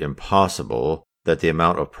render it impossible that the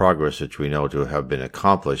amount of progress which we know to have been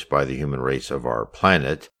accomplished by the human race of our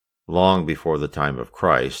planet, long before the time of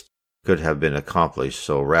Christ, could have been accomplished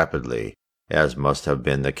so rapidly, as must have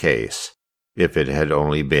been the case, if it had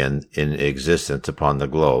only been in existence upon the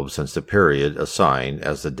globe since the period assigned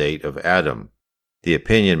as the date of Adam. The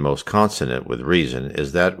opinion most consonant with reason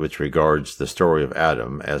is that which regards the story of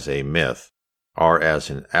Adam as a myth, or as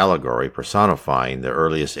an allegory personifying the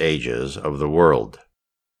earliest ages of the world.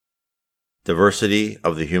 Diversity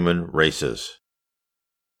of the human races.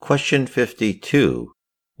 Question 52.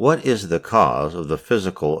 What is the cause of the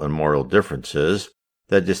physical and moral differences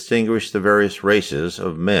that distinguish the various races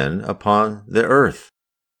of men upon the earth?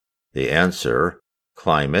 The answer: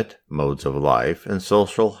 climate, modes of life, and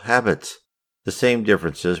social habits. The same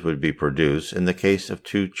differences would be produced in the case of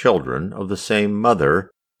two children of the same mother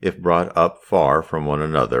if brought up far from one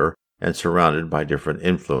another and surrounded by different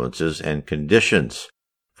influences and conditions,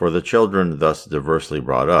 for the children thus diversely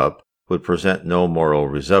brought up would present no moral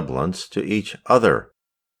resemblance to each other.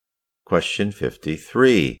 Question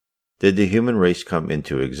 53. Did the human race come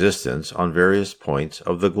into existence on various points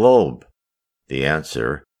of the globe? The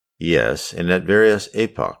answer: yes, and at various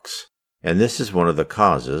epochs, and this is one of the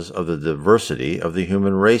causes of the diversity of the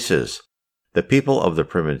human races. The people of the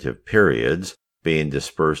primitive periods, being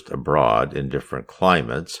dispersed abroad in different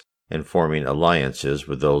climates, and forming alliances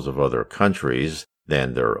with those of other countries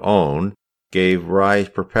than their own, gave rise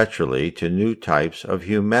perpetually to new types of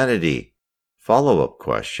humanity. Follow-up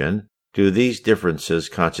question: do these differences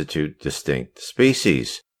constitute distinct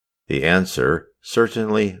species? The answer: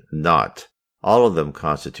 certainly not. All of them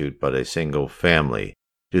constitute but a single family.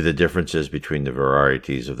 Do the differences between the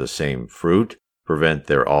varieties of the same fruit prevent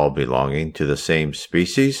their all belonging to the same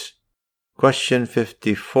species? Question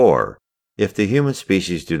 54. If the human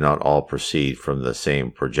species do not all proceed from the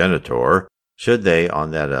same progenitor, should they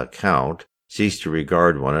on that account cease to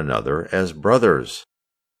regard one another as brothers?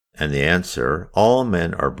 And the answer: all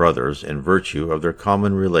men are brothers in virtue of their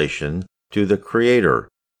common relation to the Creator,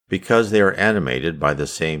 because they are animated by the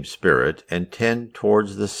same spirit and tend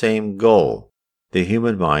towards the same goal. The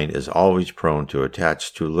human mind is always prone to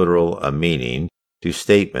attach too literal a meaning to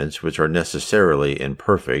statements which are necessarily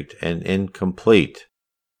imperfect and incomplete.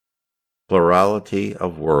 Plurality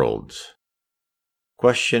of worlds.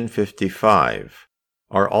 Question 55.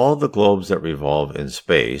 Are all the globes that revolve in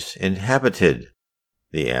space inhabited?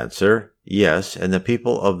 The answer: yes, and the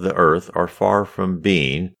people of the earth are far from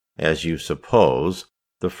being, as you suppose,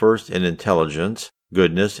 the first in intelligence,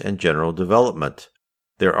 goodness, and general development.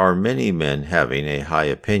 There are many men having a high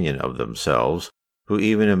opinion of themselves, who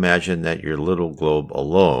even imagine that your little globe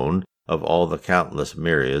alone, of all the countless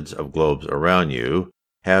myriads of globes around you,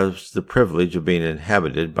 has the privilege of being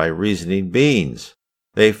inhabited by reasoning beings.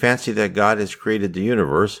 They fancy that God has created the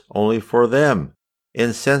universe only for them.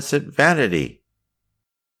 Insensate vanity!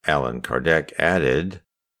 Allan Kardec added,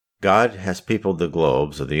 God has peopled the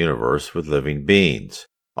globes of the universe with living beings,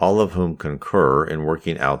 all of whom concur in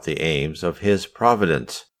working out the aims of His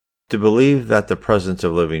providence. To believe that the presence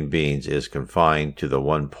of living beings is confined to the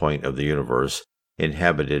one point of the universe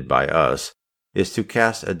inhabited by us is to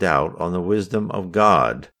cast a doubt on the wisdom of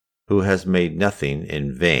God, who has made nothing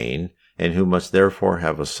in vain, and who must therefore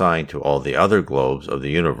have assigned to all the other globes of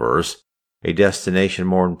the universe a destination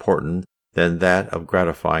more important than that of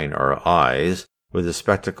gratifying our eyes with the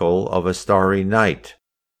spectacle of a starry night.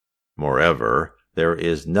 Moreover, there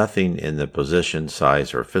is nothing in the position,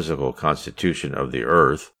 size, or physical constitution of the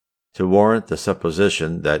earth to warrant the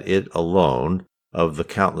supposition that it alone, of the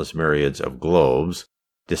countless myriads of globes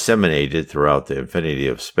disseminated throughout the infinity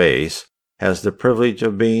of space, has the privilege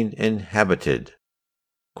of being inhabited.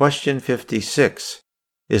 Question 56.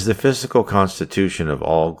 Is the physical constitution of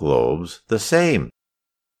all globes the same?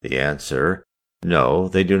 The answer: no,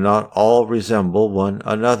 they do not all resemble one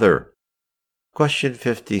another. Question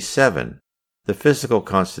 57. The physical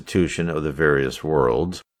constitution of the various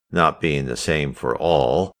worlds not being the same for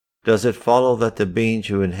all, does it follow that the beings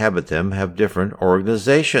who inhabit them have different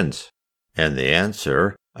organizations? And the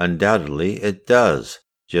answer: undoubtedly it does,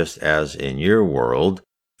 just as in your world,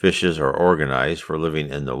 fishes are organized for living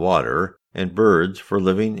in the water, and birds for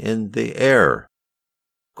living in the air.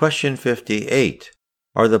 Question 58.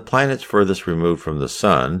 Are the planets furthest removed from the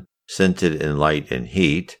sun, stinted in light and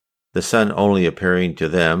heat, the sun only appearing to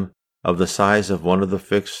them of the size of one of the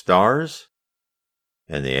fixed stars?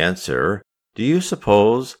 And the answer: do you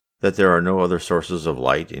suppose that there are no other sources of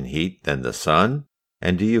light and heat than the sun?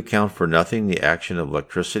 And do you count for nothing the action of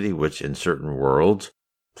electricity, which in certain worlds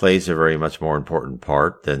plays a very much more important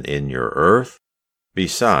part than in your earth?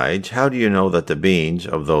 Besides, how do you know that the beings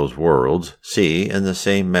of those worlds see in the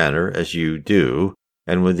same manner as you do,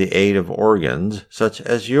 and with the aid of organs such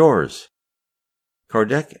as yours?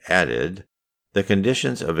 Kardec added, the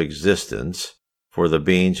conditions of existence for the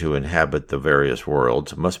beings who inhabit the various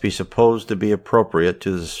worlds must be supposed to be appropriate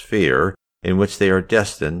to the sphere in which they are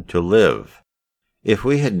destined to live. If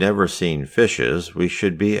we had never seen fishes, we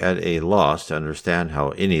should be at a loss to understand how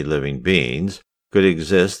any living beings could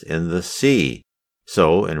exist in the sea.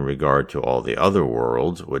 So, in regard to all the other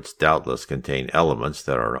worlds, which doubtless contain elements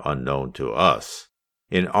that are unknown to us,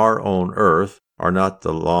 in our own earth, are not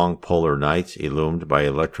the long polar nights illumined by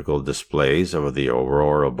electrical displays of the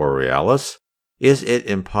aurora borealis? Is it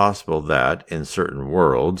impossible that, in certain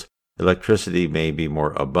worlds, electricity may be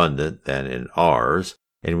more abundant than in ours,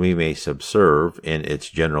 and we may subserve in its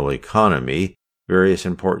general economy various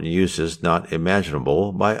important uses not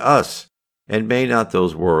imaginable by us? And may not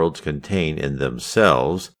those worlds contain in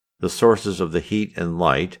themselves the sources of the heat and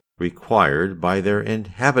light required by their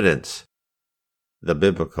inhabitants? The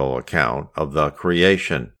biblical account of the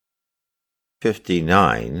creation.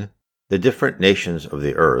 59. The different nations of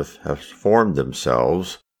the earth have formed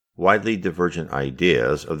themselves widely divergent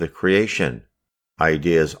ideas of the creation,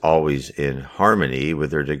 ideas always in harmony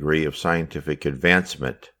with their degree of scientific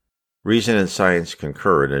advancement. Reason and science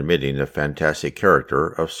concur in admitting the fantastic character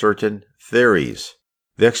of certain theories.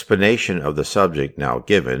 The explanation of the subject now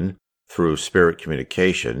given, through spirit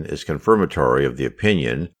communication, is confirmatory of the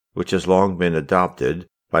opinion which has long been adopted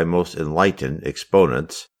by most enlightened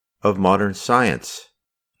exponents of modern science.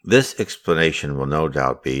 This explanation will no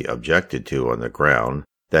doubt be objected to on the ground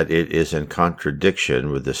that it is in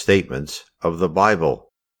contradiction with the statements of the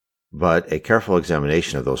Bible. But a careful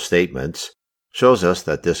examination of those statements shows us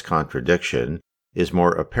that this contradiction is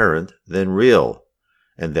more apparent than real,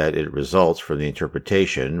 and that it results from the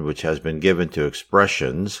interpretation which has been given to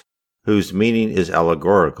expressions whose meaning is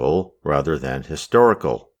allegorical rather than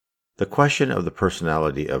historical. The question of the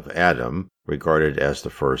personality of Adam, regarded as the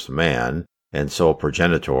first man and sole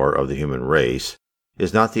progenitor of the human race,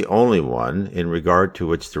 is not the only one in regard to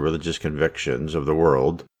which the religious convictions of the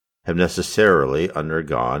world have necessarily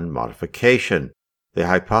undergone modification. The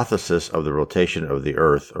hypothesis of the rotation of the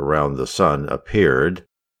earth around the sun appeared,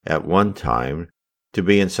 at one time, to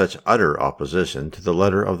be in such utter opposition to the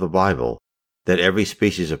letter of the Bible that every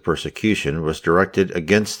species of persecution was directed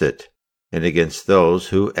against it and against those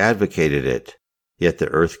who advocated it. Yet the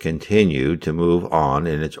earth continued to move on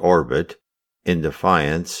in its orbit in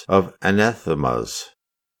defiance of anathemas,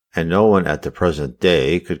 and no one at the present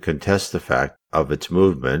day could contest the fact of its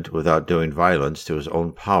movement without doing violence to his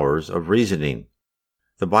own powers of reasoning.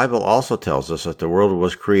 The Bible also tells us that the world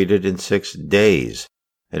was created in 6 days,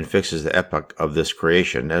 and fixes the epoch of this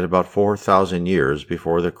creation at about 4,000 years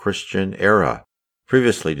before the Christian era.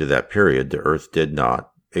 Previously to that period, the earth did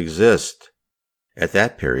not exist. At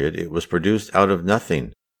that period, it was produced out of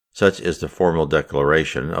nothing. Such is the formal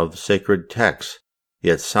declaration of the sacred texts,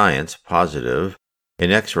 yet science positive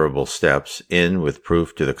inexorable steps in with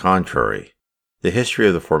proof to the contrary. The history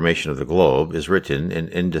of the formation of the globe is written in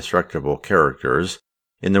indestructible characters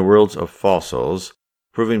in the worlds of fossils,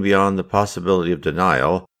 proving beyond the possibility of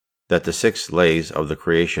denial that the 6 lays of the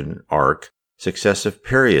creation arc successive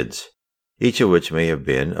periods, each of which may have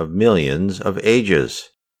been of millions of ages.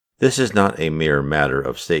 This is not a mere matter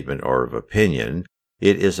of statement or of opinion.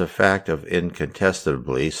 It is a fact of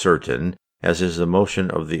incontestably certain, as is the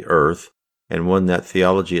motion of the earth, and one that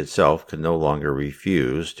theology itself can no longer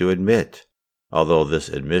refuse to admit, although this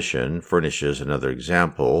admission furnishes another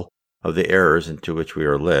example of the errors into which we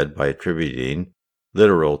are led by attributing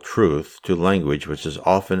literal truth to language which is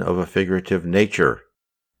often of a figurative nature.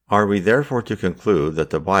 Are we therefore to conclude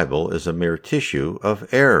that the Bible is a mere tissue of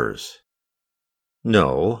errors?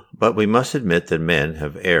 No, but we must admit that men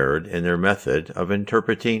have erred in their method of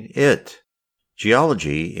interpreting it.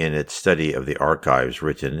 Geology, in its study of the archives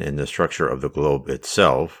written in the structure of the globe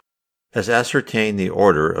itself, has ascertained the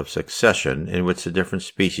order of succession in which the different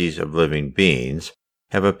species of living beings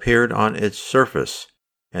have appeared on its surface,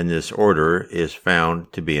 and this order is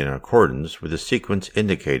found to be in accordance with the sequence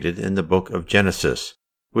indicated in the book of Genesis,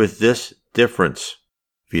 with this difference,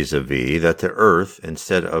 viz., that the earth,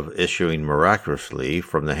 instead of issuing miraculously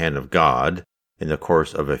from the hand of God in the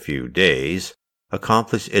course of a few days,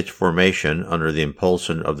 accomplished its formation under the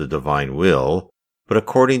impulsion of the divine will, but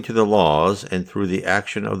according to the laws and through the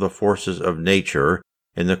action of the forces of nature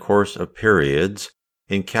in the course of periods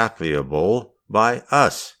incalculable by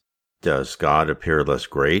us. Does God appear less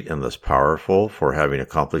great and less powerful for having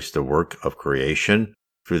accomplished the work of creation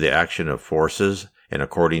through the action of forces and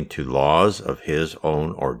according to laws of his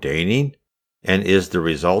own ordaining? And is the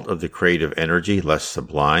result of the creative energy less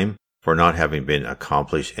sublime for not having been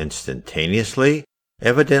accomplished instantaneously?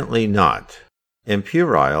 Evidently not. And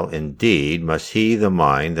puerile indeed must he the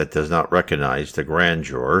mind that does not recognize the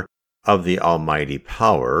grandeur of the almighty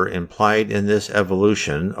power implied in this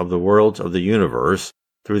evolution of the worlds of the universe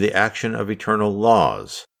through the action of eternal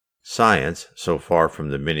laws. Science, so far from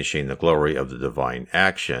diminishing the glory of the divine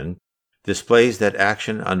action, displays that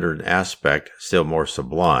action under an aspect still more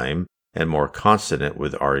sublime and more consonant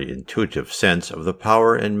with our intuitive sense of the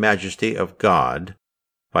power and majesty of God,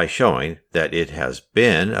 by showing that it has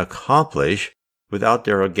been accomplished without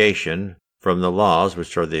derogation from the laws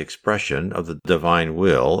which are the expression of the divine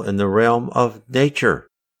will in the realm of nature.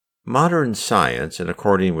 Modern science, in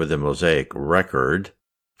accordance with the Mosaic record,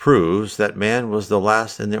 proves that man was the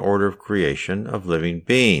last in the order of creation of living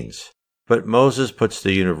beings. But Moses puts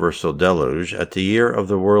the universal deluge at the year of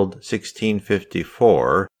the world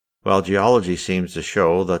 1654, while geology seems to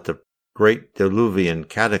show that the great diluvian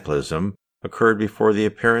cataclysm occurred before the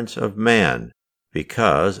appearance of man,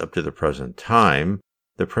 because, up to the present time,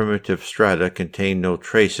 the primitive strata contain no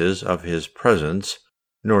traces of his presence,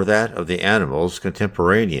 nor that of the animals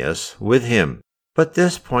contemporaneous with him. But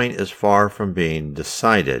this point is far from being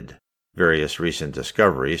decided. Various recent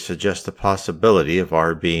discoveries suggest the possibility of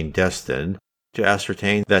our being destined to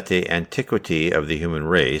ascertain that the antiquity of the human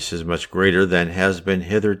race is much greater than has been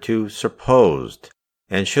hitherto supposed.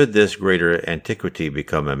 And should this greater antiquity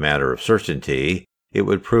become a matter of certainty, it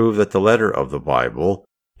would prove that the letter of the Bible,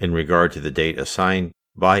 in regard to the date assigned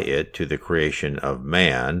by it to the creation of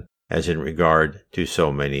man, as in regard to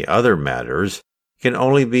so many other matters, can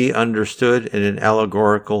only be understood in an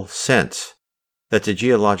allegorical sense. That the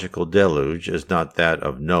geological deluge is not that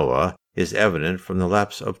of Noah is evident from the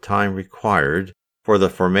lapse of time required for the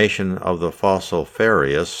formation of the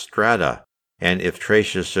fossiliferous strata, and if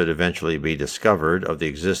traces should eventually be discovered of the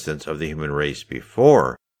existence of the human race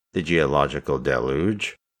before the geological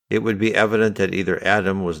deluge, it would be evident that either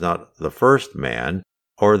Adam was not the first man,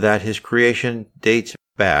 or that his creation dates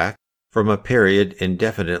back from a period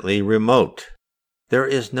indefinitely remote. There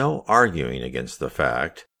is no arguing against the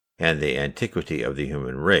fact and the antiquity of the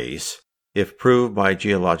human race, if proved by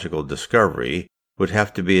geological discovery, would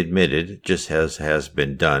have to be admitted, just as has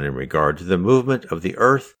been done in regard to the movement of the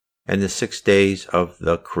earth and the 6 days of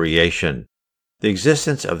the creation. The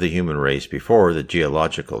existence of the human race before the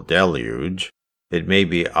geological deluge, it may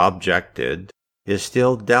be objected, is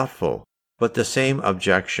still doubtful, but the same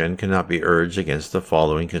objection cannot be urged against the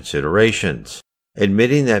following considerations.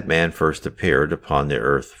 Admitting that man first appeared upon the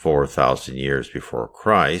earth 4,000 years before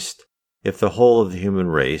Christ, if the whole of the human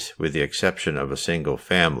race, with the exception of a single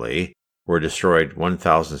family, were destroyed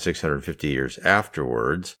 1,650 years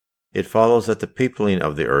afterwards, it follows that the peopling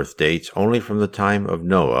of the earth dates only from the time of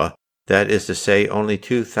Noah, that is to say, only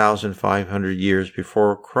 2,500 years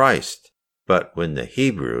before Christ. But when the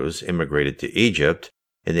Hebrews immigrated to Egypt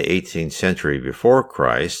in the 18th century before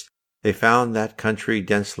Christ, they found that country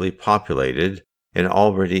densely populated and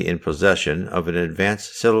already in possession of an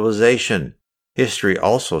advanced civilization. History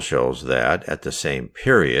also shows that, at the same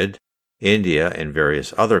period, India and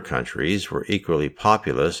various other countries were equally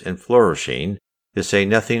populous and flourishing, to say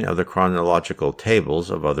nothing of the chronological tables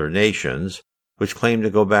of other nations, which claim to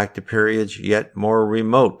go back to periods yet more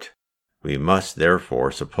remote. We must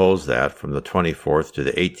therefore suppose that from the 24th to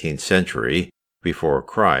the 18th century before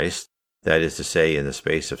Christ, that is to say in the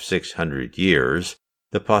space of 600 years,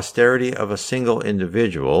 the posterity of a single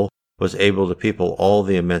individual was able to people all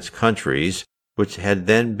the immense countries which had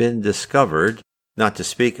then been discovered, not to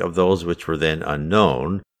speak of those which were then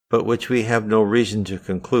unknown, but which we have no reason to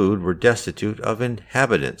conclude were destitute of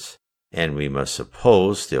inhabitants. And we must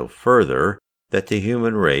suppose still further that the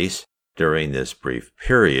human race, during this brief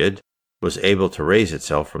period, was able to raise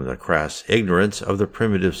itself from the crass ignorance of the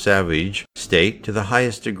primitive savage state to the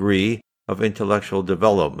highest degree of intellectual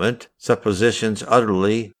development, suppositions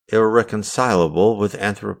utterly irreconcilable with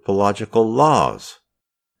anthropological laws.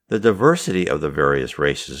 The diversity of the various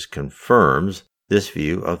races confirms this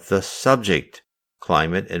view of the subject.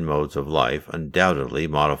 Climate and modes of life undoubtedly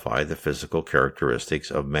modify the physical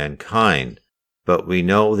characteristics of mankind, but we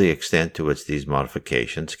know the extent to which these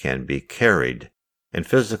modifications can be carried, and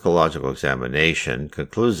physiological examination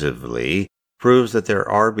conclusively proves that there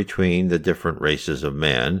are between the different races of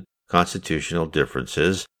men constitutional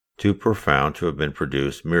differences too profound to have been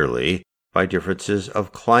produced merely by differences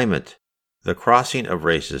of climate. The crossing of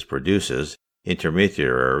races produces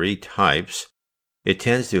intermediary types. It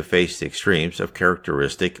tends to efface the extremes of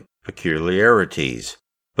characteristic peculiarities,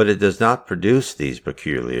 but it does not produce these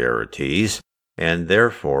peculiarities, and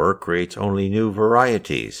therefore creates only new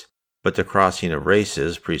varieties. But the crossing of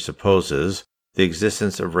races presupposes the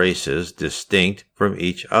existence of races distinct from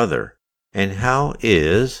each other. And how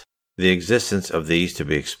is the existence of these to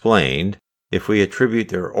be explained if we attribute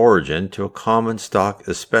their origin to a common stock,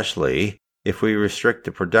 especially if we restrict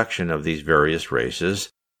the production of these various races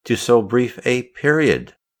to so brief a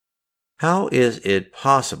period? How is it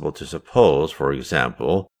possible to suppose, for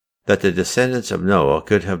example, that the descendants of Noah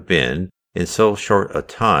could have been, in so short a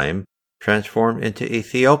time, transformed into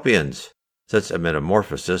Ethiopians? Such a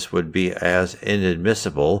metamorphosis would be as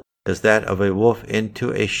inadmissible as that of a wolf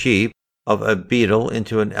into a sheep, of a beetle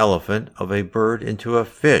into an elephant, of a bird into a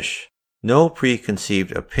fish. No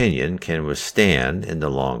preconceived opinion can withstand, in the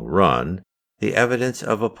long run, the evidence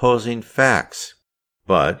of opposing facts.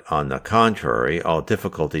 But, on the contrary, all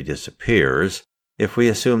difficulty disappears if we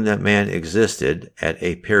assume that man existed at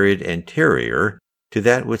a period anterior to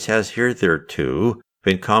that which has hitherto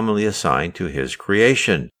been commonly assigned to his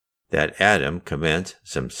creation, that Adam commenced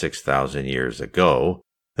some 6,000 years ago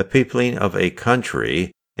the peopling of a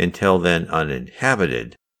country until then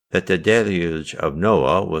uninhabited, that the deluge of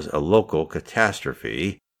Noah was a local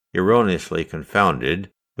catastrophe, erroneously confounded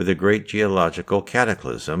with a great geological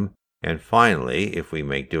cataclysm, and finally, if we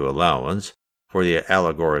make due allowance for the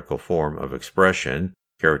allegorical form of expression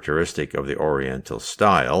characteristic of the Oriental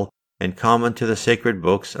style and common to the sacred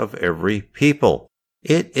books of every people,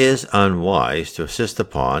 it is unwise to insist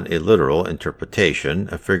upon a literal interpretation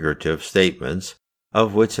of figurative statements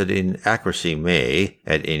of which an inaccuracy may,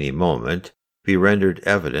 at any moment, be rendered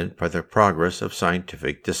evident by the progress of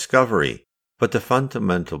scientific discovery. But the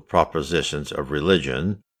fundamental propositions of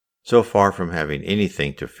religion, so far from having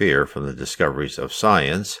anything to fear from the discoveries of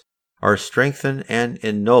science, are strengthened and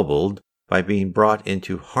ennobled by being brought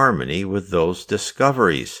into harmony with those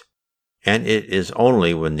discoveries. And it is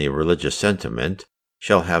only when the religious sentiment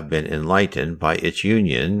shall have been enlightened by its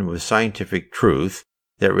union with scientific truth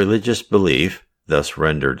that religious belief, thus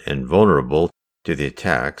rendered invulnerable to the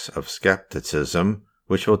attacks of skepticism,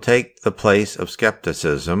 which will take the place of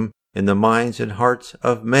skepticism in the minds and hearts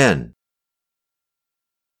of men.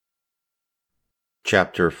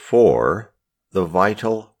 Chapter 4. The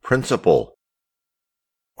Vital Principle.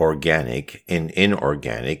 Organic and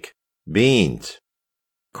Inorganic Beings.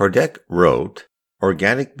 Kardec wrote,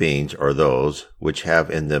 "Organic beings are those which have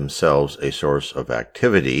in themselves a source of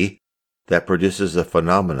activity that produces the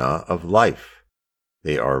phenomena of life.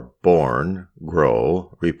 They are born,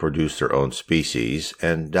 grow, reproduce their own species,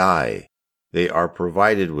 and die. They are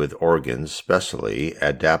provided with organs specially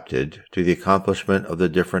adapted to the accomplishment of the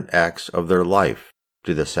different acts of their life,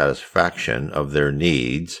 to the satisfaction of their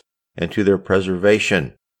needs, and to their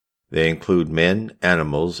preservation. They include men,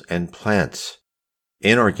 animals, and plants.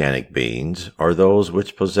 Inorganic beings are those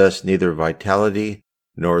which possess neither vitality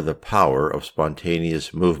nor the power of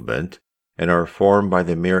spontaneous movement, and are formed by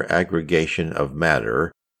the mere aggregation of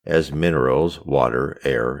matter, as minerals, water,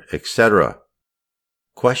 air, etc.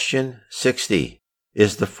 Question 60.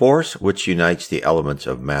 Is the force which unites the elements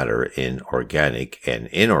of matter in organic and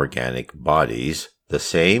inorganic bodies the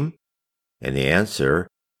same? And the answer,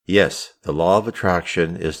 yes, the law of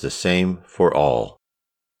attraction is the same for all.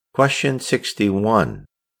 Question 61.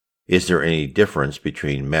 Is there any difference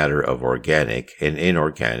between matter of organic and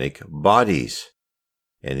inorganic bodies?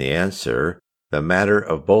 And the answer, the matter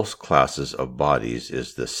of both classes of bodies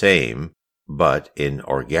is the same, but in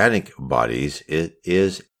organic bodies it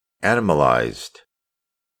is animalized.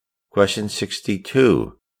 Question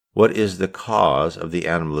 62. What is the cause of the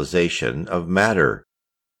animalization of matter?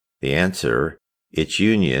 The answer, its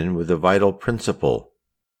union with the vital principle.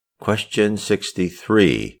 Question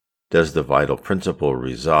 63. Does the vital principle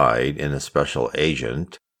reside in a special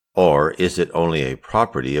agent, or is it only a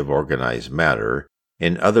property of organized matter?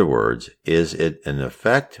 In other words, is it an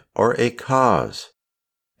effect or a cause?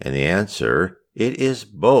 And the answer, it is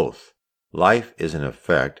both. Life is an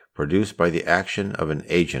effect produced by the action of an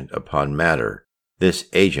agent upon matter. This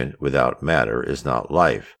agent without matter is not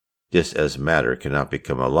life, just as matter cannot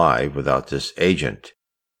become alive without this agent.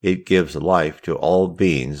 It gives life to all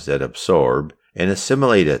beings that absorb and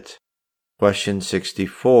assimilate it. Question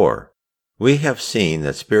 64. We have seen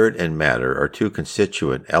that spirit and matter are two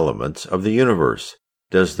constituent elements of the universe.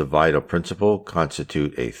 Does the vital principle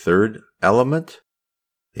constitute a third element?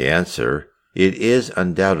 The answer, it is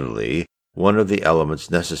undoubtedly one of the elements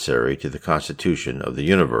necessary to the constitution of the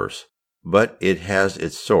universe, but it has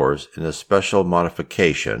its source in a special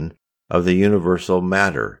modification of the universal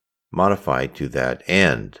matter, modified to that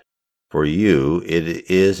end. For you, it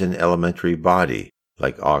is an elementary body,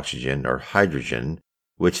 like oxygen or hydrogen,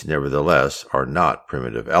 which nevertheless are not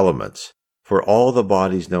primitive elements. For all the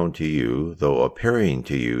bodies known to you, though appearing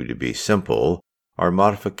to you to be simple, are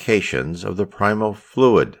modifications of the primal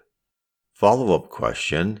fluid. Follow-up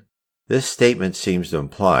question. This statement seems to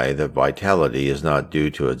imply that vitality is not due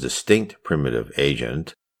to a distinct primitive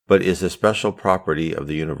agent, but is a special property of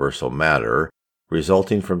the universal matter,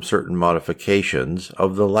 resulting from certain modifications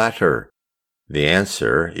of the latter. The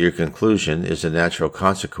answer, your conclusion, is a natural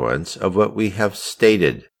consequence of what we have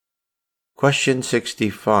stated. Question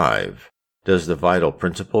 65. Does the vital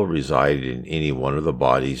principle reside in any one of the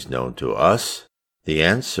bodies known to us? The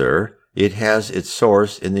answer, it has its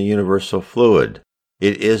source in the universal fluid.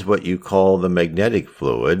 It is what you call the magnetic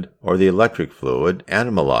fluid or the electric fluid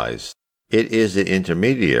animalized. It is the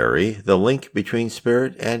intermediary, the link between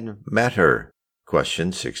spirit and matter.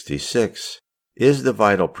 Question 66. Is the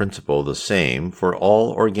vital principle the same for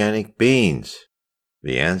all organic beings?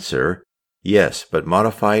 The answer, yes, but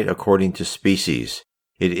modified according to species.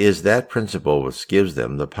 It is that principle which gives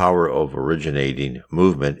them the power of originating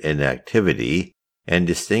movement and activity and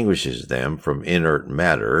distinguishes them from inert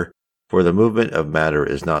matter, for the movement of matter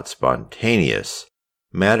is not spontaneous.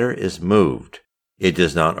 Matter is moved. It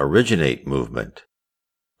does not originate movement.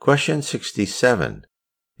 Question 67.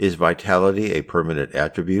 Is vitality a permanent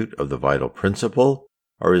attribute of the vital principle,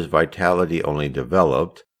 or is vitality only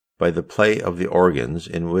developed by the play of the organs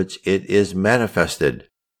in which it is manifested?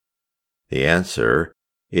 The answer,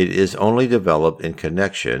 it is only developed in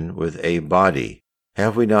connection with a body.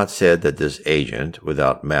 Have we not said that this agent,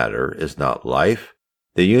 without matter, is not life?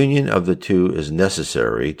 The union of the two is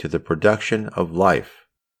necessary to the production of life.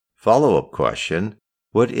 Follow-up question: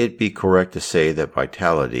 would it be correct to say that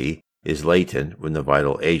vitality is latent when the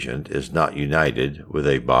vital agent is not united with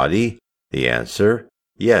a body? The answer: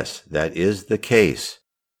 yes, that is the case.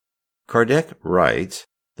 Kardec writes,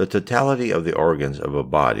 the totality of the organs of a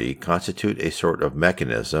body constitute a sort of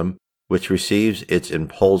mechanism which receives its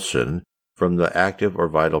impulsion from the active or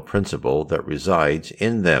vital principle that resides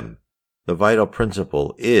in them. The vital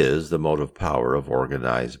principle is the motive power of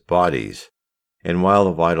organized bodies, and while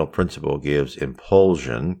the vital principle gives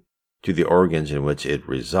impulsion to the organs in which it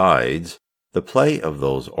resides, the play of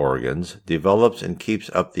those organs develops and keeps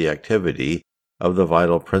up the activity of the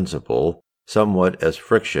vital principle somewhat as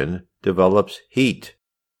friction develops heat.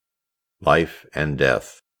 Life and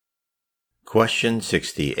death. Question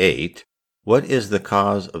 68. What is the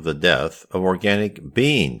cause of the death of organic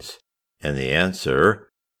beings? And the answer: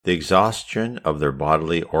 the exhaustion of their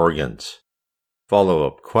bodily organs.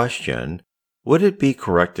 Follow-up question: would it be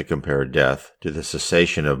correct to compare death to the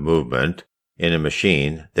cessation of movement in a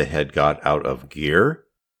machine that had got out of gear?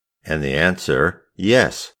 And the answer: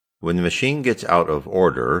 yes. When the machine gets out of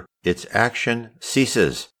order, its action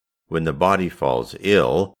ceases. When the body falls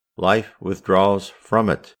ill, life withdraws from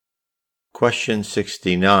it. Question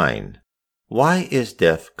 69. Why is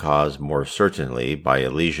death caused more certainly by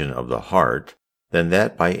a lesion of the heart than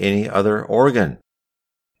that by any other organ?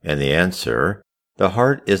 And the answer: the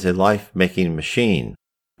heart is a life-making machine,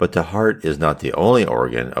 but the heart is not the only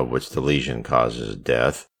organ of which the lesion causes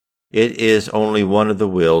death. It is only one of the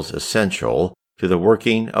wills essential to the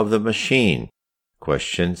working of the machine.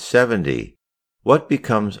 Question 70. What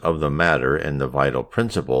becomes of the matter and the vital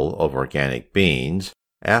principle of organic beings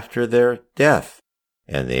after their death?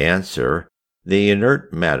 And the answer: the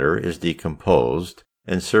inert matter is decomposed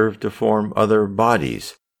and served to form other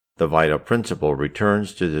bodies. The vital principle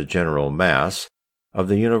returns to the general mass of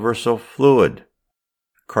the universal fluid.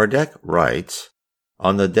 Kardec writes,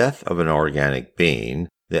 on the death of an organic being,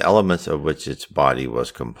 the elements of which its body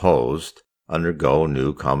was composed undergo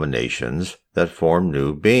new combinations that form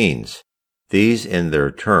new beings. These, in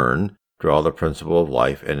their turn, draw the principle of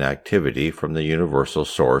life and activity from the universal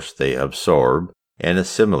source they absorb and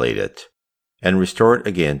assimilate it, and restore it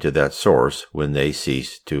again to that source when they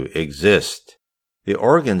cease to exist. The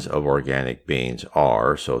organs of organic beings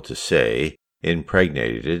are, so to say,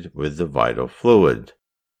 impregnated with the vital fluid.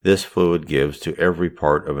 This fluid gives to every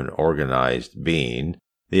part of an organized being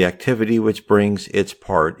the activity which brings its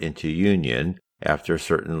part into union after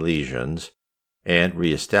certain lesions and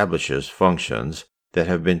reestablishes functions that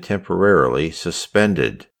have been temporarily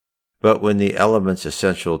suspended. But when the elements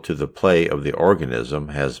essential to the play of the organism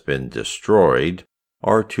has been destroyed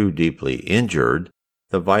or too deeply injured,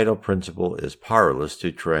 the vital principle is powerless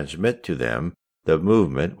to transmit to them the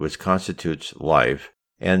movement which constitutes life,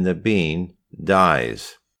 and the being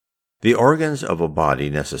dies. The organs of a body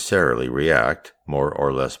necessarily react more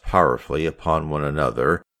or less powerfully upon one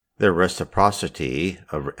another. Their reciprocity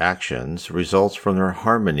of actions results from their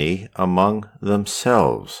harmony among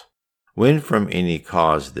themselves. When from any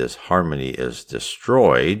cause this harmony is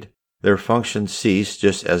destroyed, their functions cease,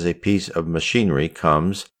 just as a piece of machinery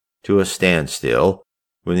comes to a standstill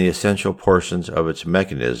when the essential portions of its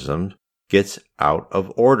mechanism gets out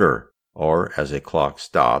of order, or as a clock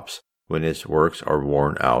stops when its works are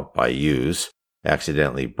worn out by use,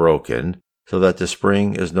 accidentally broken, so that the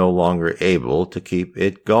spring is no longer able to keep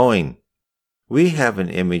it going. We have an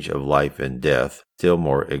image of life and death still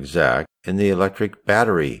more exact in the electric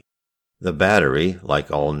battery. The battery,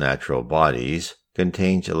 like all natural bodies,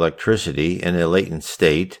 contains electricity in a latent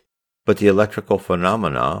state, but the electrical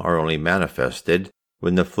phenomena are only manifested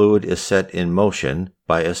when the fluid is set in motion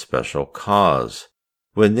by a special cause.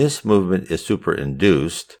 When this movement is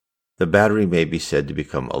superinduced, the battery may be said to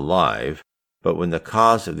become alive, but when the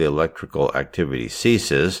cause of the electrical activity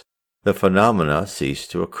ceases, the phenomena cease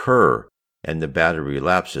to occur, and the battery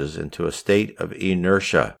relapses into a state of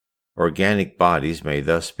inertia. Organic bodies may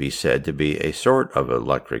thus be said to be a sort of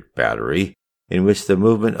electric battery, in which the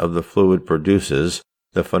movement of the fluid produces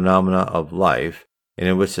the phenomena of life, and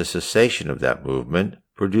in which the cessation of that movement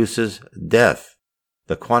produces death.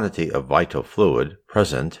 The quantity of vital fluid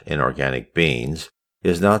present in organic beings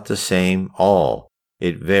is not the same all.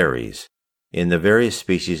 It varies in the various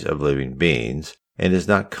species of living beings, and is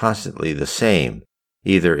not constantly the same,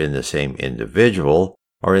 either in the same individual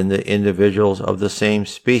or in the individuals of the same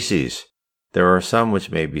species. There are some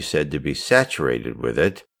which may be said to be saturated with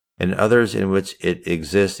it, and others in which it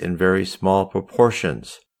exists in very small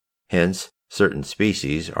proportions. Hence, certain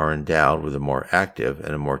species are endowed with a more active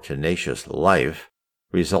and a more tenacious life,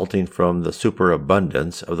 resulting from the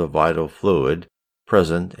superabundance of the vital fluid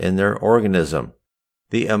present in their organism.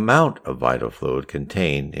 The amount of vital fluid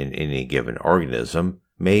contained in any given organism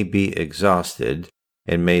may be exhausted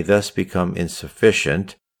and may thus become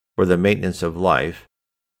insufficient for the maintenance of life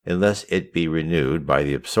unless it be renewed by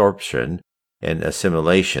the absorption and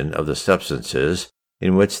assimilation of the substances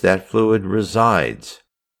in which that fluid resides.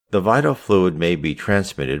 The vital fluid may be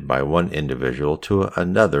transmitted by one individual to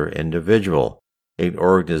another individual. An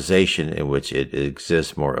organization in which it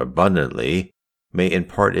exists more abundantly may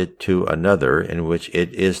impart it to another in which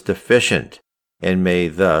it is deficient, and may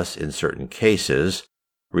thus, in certain cases,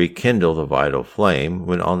 rekindle the vital flame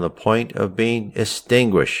when on the point of being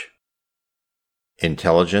extinguished.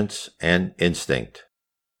 Intelligence and instinct.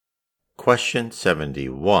 Question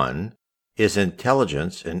 71. Is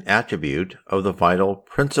intelligence an attribute of the vital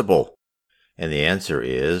principle? And the answer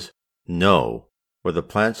is no, for the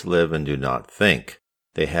plants live and do not think.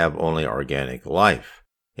 They have only organic life.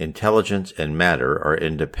 Intelligence and matter are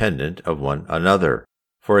independent of one another.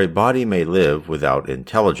 For a body may live without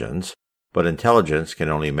intelligence, but intelligence can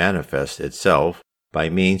only manifest itself by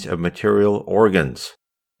means of material organs.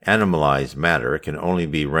 Animalized matter can only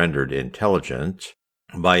be rendered intelligent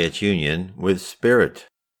by its union with spirit.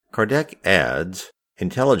 Kardec adds,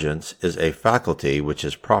 intelligence is a faculty which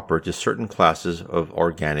is proper to certain classes of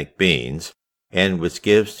organic beings, and which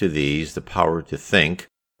gives to these the power to think,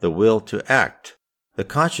 the will to act, the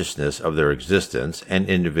consciousness of their existence and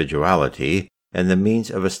individuality, and the means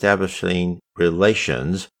of establishing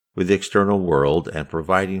relations with the external world and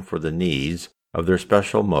providing for the needs of their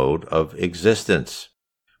special mode of existence.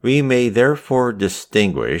 We may therefore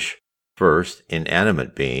distinguish, first,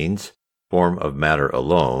 inanimate beings, form of matter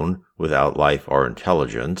alone, without life or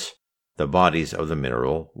intelligence, the bodies of the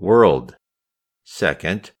mineral world.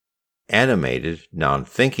 Second, animated,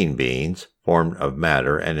 non-thinking beings, formed of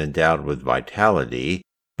matter and endowed with vitality,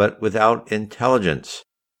 but without intelligence.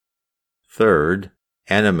 Third,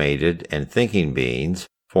 animated and thinking beings,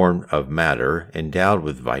 formed of matter, endowed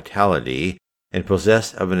with vitality, and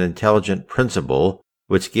possessed of an intelligent principle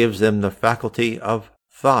which gives them the faculty of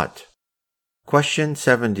thought. Question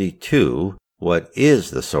 72. What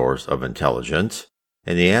is the source of intelligence?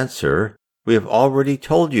 And the answer, we have already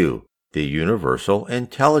told you, the universal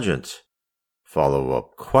intelligence.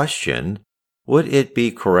 Follow-up question. Would it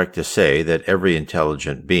be correct to say that every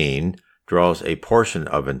intelligent being draws a portion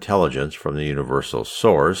of intelligence from the universal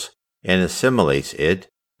source and assimilates it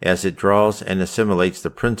as it draws and assimilates the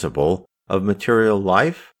principle of material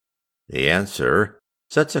life? The answer,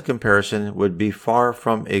 such a comparison would be far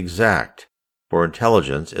from exact, for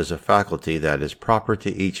intelligence is a faculty that is proper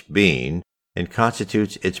to each being and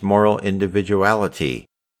constitutes its moral individuality.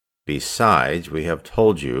 Besides, we have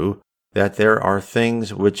told you that there are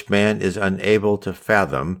things which man is unable to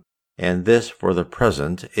fathom, and this for the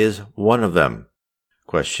present is one of them.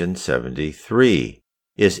 Question 73.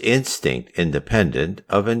 Is instinct independent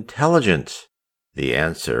of intelligence? The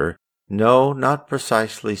answer, no, not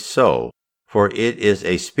precisely so, for it is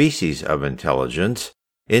a species of intelligence.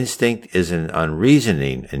 Instinct is an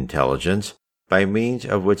unreasoning intelligence by means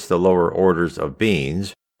of which the lower orders of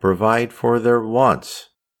beings provide for their wants.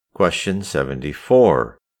 Question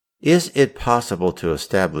 74. Is it possible to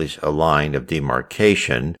establish a line of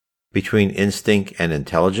demarcation between instinct and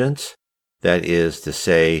intelligence? That is to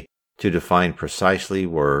say, to define precisely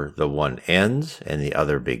where the one ends and the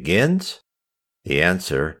other begins? The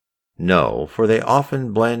answer, no, for they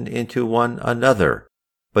often blend into one another,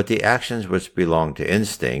 but the actions which belong to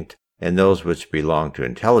instinct and those which belong to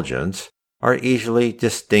intelligence are easily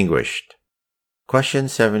distinguished. Question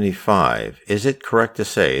 75. Is it correct to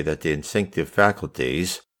say that the instinctive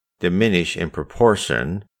faculties diminish in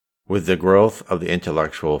proportion with the growth of the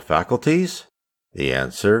intellectual faculties? The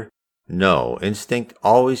answer, no, instinct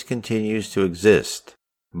always continues to exist,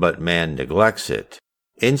 but man neglects it.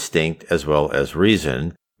 Instinct, as well as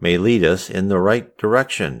reason, may lead us in the right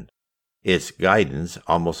direction. Its guidance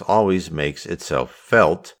almost always makes itself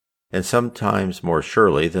felt, and sometimes more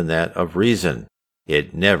surely than that of reason.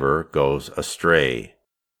 It never goes astray.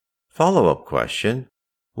 Follow-up question.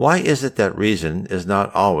 Why is it that reason is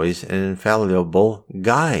not always an infallible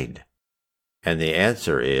guide? And the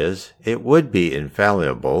answer is, it would be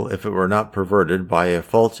infallible if it were not perverted by a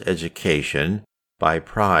false education, by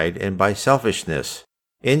pride, and by selfishness.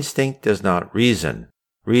 Instinct does not reason.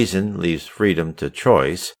 Reason leaves freedom to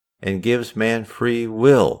choice and gives man free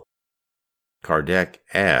will. Kardec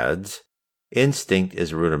adds, instinct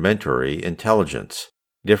is rudimentary intelligence,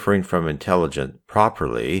 differing from intelligent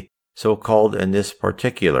properly, so called in this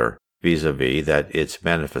particular, vis-a-vis that its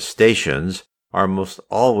manifestations are most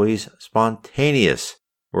always spontaneous,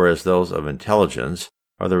 whereas those of intelligence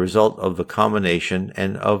are the result of the combination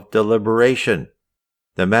and of deliberation.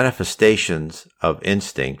 The manifestations of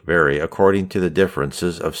instinct vary according to the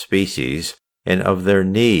differences of species and of their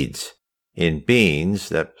needs. In beings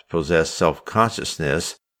that possess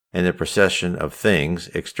self-consciousness and the perception of things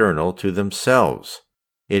external to themselves,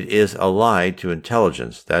 it is allied to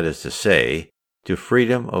intelligence, that is to say, to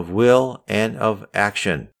freedom of will and of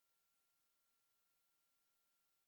action.